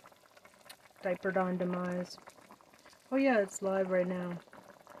 Diaper Don demise. Oh yeah, it's live right now.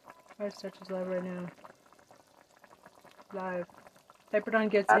 Meidastouch is live right now. Live. Diaper Don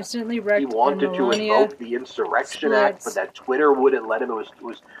gets instantly wrecked. He wanted to invoke the Insurrection Act, but that Twitter wouldn't let him. It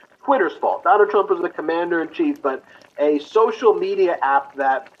was Twitter's fault. Donald Trump was the commander-in-chief, but a social media app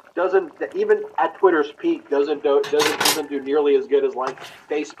that doesn't, even at Twitter's peak, doesn't do nearly as good as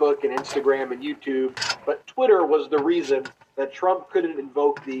Facebook and Instagram and YouTube. But Twitter was the reason that Trump couldn't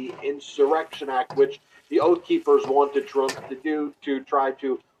invoke the Insurrection Act, which the Oath Keepers wanted Trump to do to try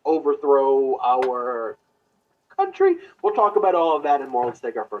to overthrow our country. We'll talk about all of that and more. Let's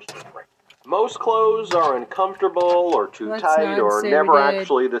take our first break. Most clothes are uncomfortable or too tight or never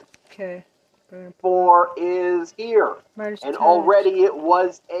actually the... Okay. 4 is here. And already it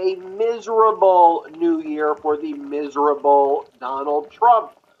was a miserable new year for the miserable Donald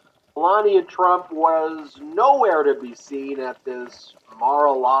Trump. Melania Trump was nowhere to be seen at this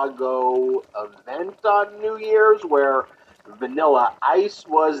Mar-a-Lago event on New Year's where Vanilla Ice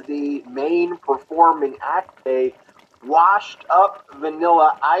was the main performing act. They washed up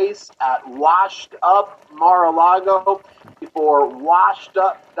Vanilla Ice at washed up Mar-a-Lago before washed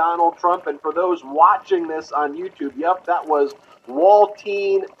up Donald Trump. And for those watching this on YouTube, yep, that was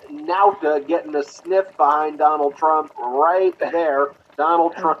Waltine Nauta getting a sniff behind Donald Trump right there.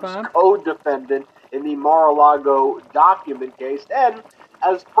 Donald Trump's co-defendant in the Mar-a-Lago document case. And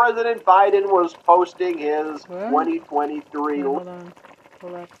as President Biden was posting his 2023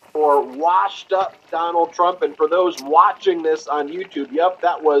 for washed up Donald Trump, and for those watching this on YouTube, yep,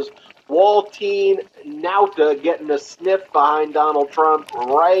 that was Waltine Nauta getting a sniff behind Donald Trump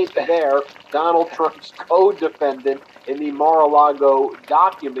right there. Donald Trump's co-defendant in the Mar-a-Lago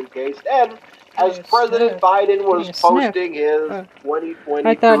document case. And as President Biden was posting his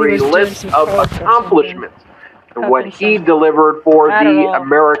 2023 list of accomplishments, what he delivered for the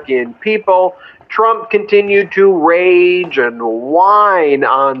American people, Trump continued to rage and whine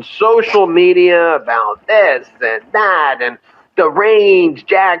on social media about this and that and deranged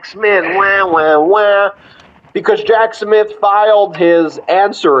Jack Smith, wah, wah, wah. Because Jack Smith filed his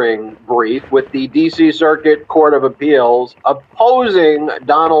answering brief with the D.C. Circuit Court of Appeals opposing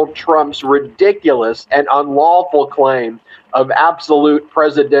Donald Trump's ridiculous and unlawful claim of absolute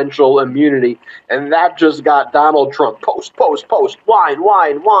presidential immunity. And that just got Donald Trump post, whine,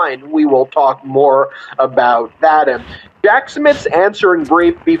 whine, whine. We will talk more about that. And Jack Smith's answering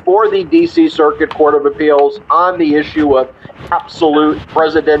brief before the D.C. Circuit Court of Appeals on the issue of absolute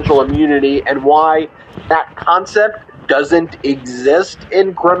presidential immunity and why that concept doesn't exist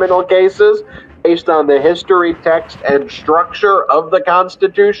in criminal cases based on the history, text, and structure of the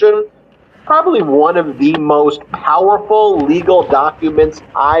Constitution. Probably one of the most powerful legal documents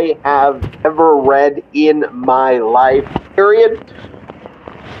I have ever read in my life, period.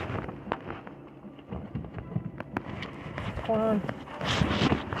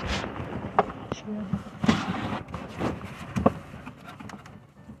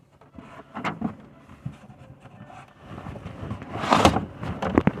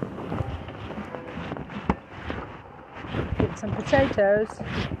 Get some potatoes.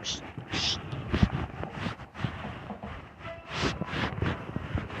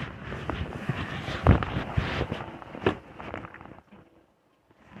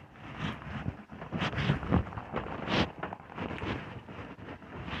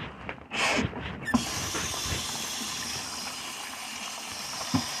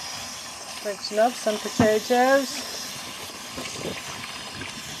 Mixing up some potatoes.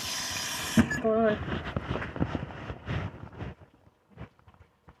 Come on.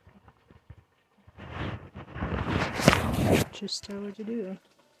 Just what you do.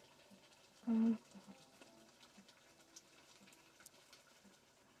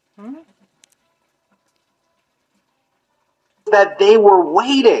 That they were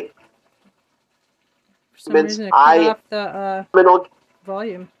waiting. For some reason, it cut off the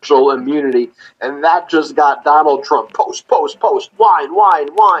volume. Immunity, and that just got Donald Trump post, whine, whine,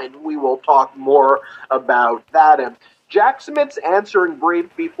 whine. We will talk more about that. And Jack Smith's answering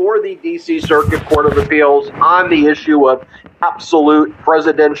brief before the D.C. Circuit Court of Appeals on the issue of absolute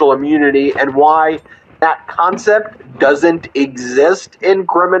presidential immunity and why that concept doesn't exist in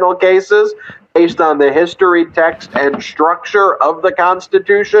criminal cases based on the history, text, and structure of the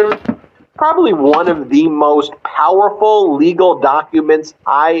Constitution. Probably one of the most powerful legal documents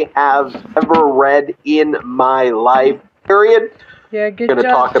I have ever read in my life, period. Yeah, good job, We're going to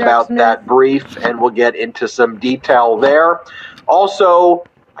talk about that brief, and we'll get into some detail there. Also,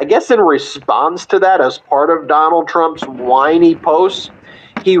 I guess in response to that, as part of Donald Trump's whiny posts,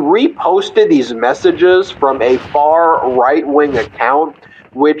 he reposted these messages from a far right-wing account,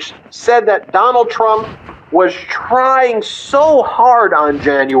 which said that Donald Trump was trying so hard on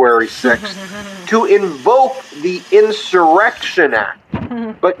January 6th to invoke the Insurrection Act.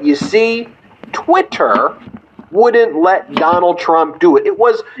 But you see, Twitter wouldn't let Donald Trump do it. It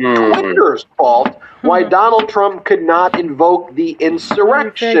was Twitter's fault why Donald Trump could not invoke the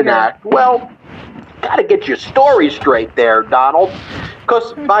Insurrection Act. Well, gotta get your story straight there, Donald.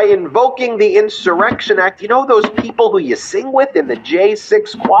 Because by invoking the Insurrection Act, you know those people who you sing with in the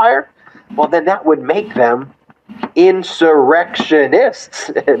J6 choir? Well, then that would make them insurrectionists.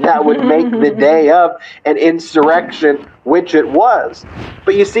 And that would make the day of an insurrection, which it was.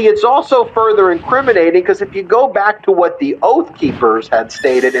 But you see, it's also further incriminating because if you go back to what the Oath Keepers had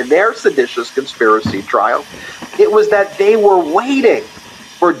stated in their seditious conspiracy trial, it was that they were waiting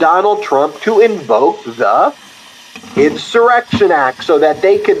for Donald Trump to invoke the Insurrection Act so that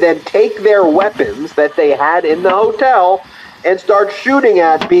they could then take their weapons that they had in the hotel and start shooting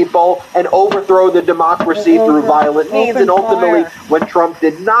at people and overthrow the democracy through violent means. And ultimately, when Trump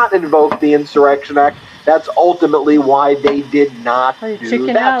did not invoke the Insurrection Act, that's ultimately why they did not do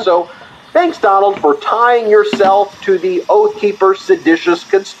that. So thanks, Donald, for tying yourself to the Oath Keeper seditious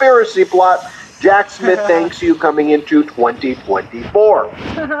conspiracy plot. Jack Smith thanks you coming into 2024.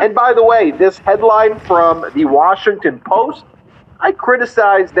 And by the way, this headline from the Washington Post, I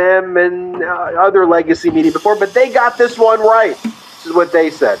criticized them and other legacy media before, but they got this one right. This is what they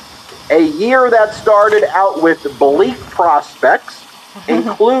said. A year that started out with bleak prospects,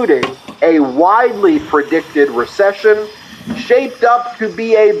 including a widely predicted recession, shaped up to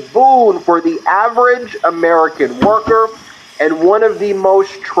be a boon for the average American worker and one of the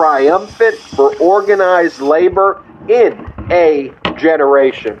most triumphant for organized labor in a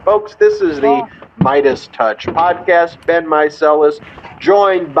generation. Folks, this is the Meidastouch podcast. Ben Meiselas,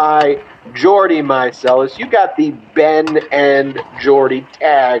 joined by Jordy Meiselas. You got the Ben and Jordy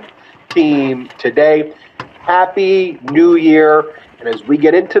tag team today. Happy New Year. And as we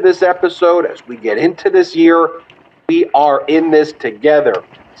get into this episode, as we get into this year, we are in this together.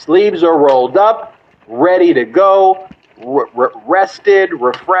 Sleeves are rolled up, ready to go, rested,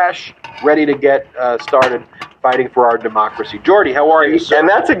 refreshed, ready to get started fighting for our democracy. Jordy, how are you, sir? And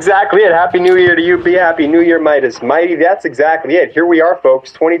that's exactly it. Happy New Year to you. Be happy New Year, Midas. Mighty, that's exactly it. Here we are,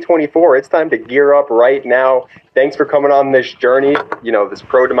 folks, 2024. It's time to gear up right now. Thanks for coming on this journey, this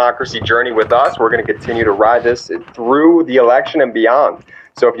pro-democracy journey with us. We're going to continue to ride this through the election and beyond.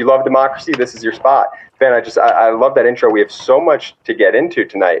 So if you love democracy, this is your spot. Ben, I love that intro. We have so much to get into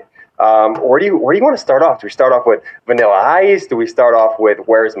tonight. Where do you want to start off? Do we start off with Vanilla Ice? Do we start off with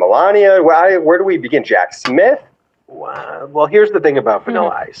Where's Melania? Where do we begin? Jack Smith? Well, here's the thing about Vanilla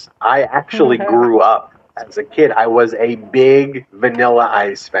Ice. I actually grew up as a kid. I was a big Vanilla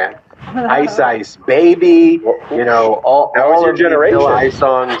Ice fan. Ice Ice Baby, all of the Vanilla Ice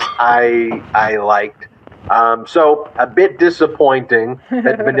songs I liked. So a bit disappointing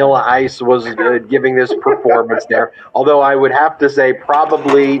that Vanilla Ice was giving this performance there. Although I would have to say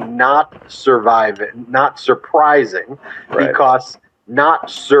probably not surprising, right. Because not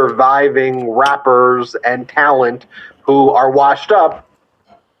surviving rappers and talent who are washed up,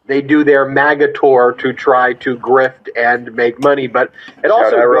 they do their MAGA tour to try to grift and make money. But it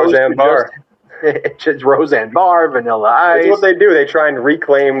also goes Roseanne Barr. It's just Roseanne Barr, Vanilla Ice. That's what they do. They try and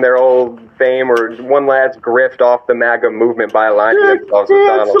reclaim their old fame or one last grift off the MAGA movement by aligning themselves with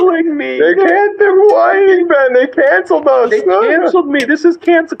Donald. They're canceling me. They're whining, man. They canceled us. They canceled me. This is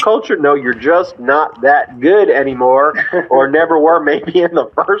cancel culture. No, you're just not that good anymore, or never were maybe in the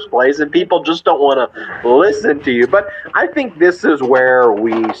first place, and people just don't want to listen to you. But I think this is where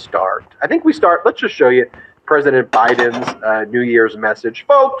we start. Let's just show you President Biden's New Year's message.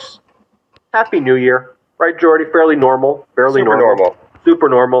 Folks, Happy New Year. Right, Jordy? Fairly normal. Super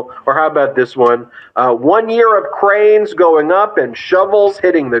normal. Or how about this one? 1 year of cranes going up and shovels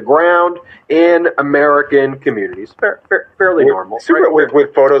hitting the ground in American communities. Fairly normal. Super, right?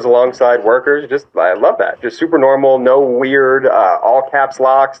 with photos alongside workers. I love that. Just super normal. No weird all caps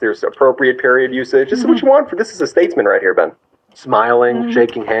locks. There's appropriate period usage. This is what you want. This is a statesman right here, Ben. Smiling,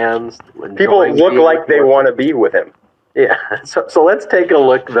 shaking hands. People look like they want to be with him. Yeah, so let's take a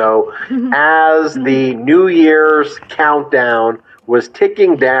look, though, as the New Year's countdown was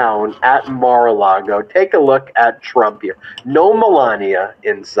ticking down at Mar-a-Lago. Take a look at Trump here. No Melania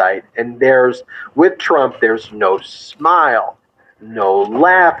in sight, and with Trump, there's no smile, no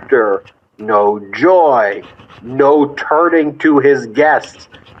laughter, no joy, no turning to his guests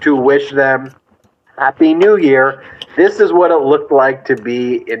to wish them Happy New Year. This is what it looked like to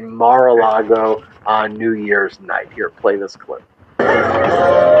be in Mar-a-Lago on New Year's night. Here, play this clip. 14, 15,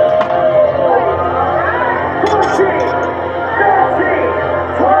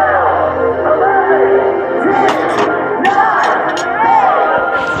 12, 11, 10, 9, 8,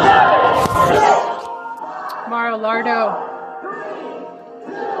 7, 6, Mar-a-Lago.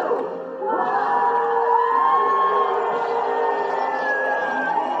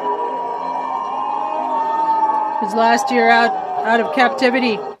 His last year out of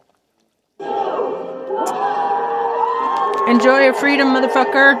captivity. Enjoy your freedom,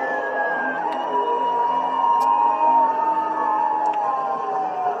 motherfucker.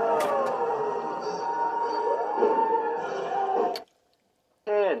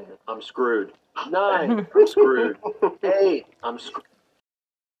 I'm screwed. 9, I'm screwed. 8, I'm screwed.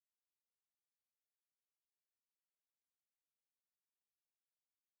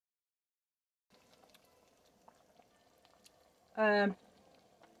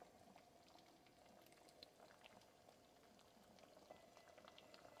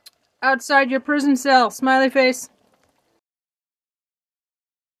 Outside your prison cell, smiley face.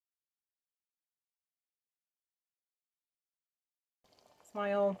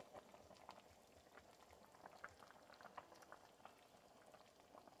 Smile.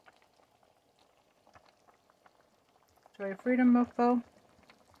 Enjoy your freedom, mofo.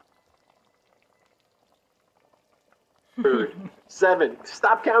 7,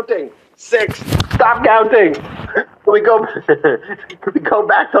 stop counting. 6, stop counting. Can we go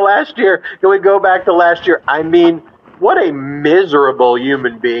back to last year? I mean, what a miserable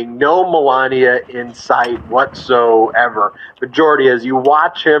human being. No Melania in sight whatsoever. But Jordy, as you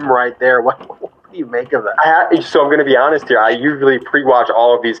watch him right there, what do you make of that? So I'm going to be honest here. I usually pre-watch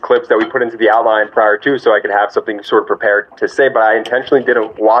all of these clips that we put into the outline prior to, so I could have something sort of prepared to say. But I intentionally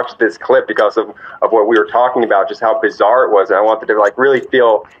didn't watch this clip because of what we were talking about, just how bizarre it was, and I wanted to like really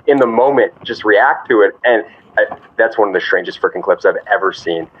feel in the moment, just react to it. And that's one of the strangest freaking clips I've ever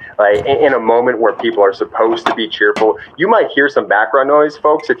seen. Like in a moment where people are supposed to be cheerful, you might hear some background noise,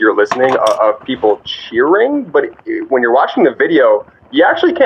 folks, if you're listening, of people cheering. But when you're watching the video, you actually can't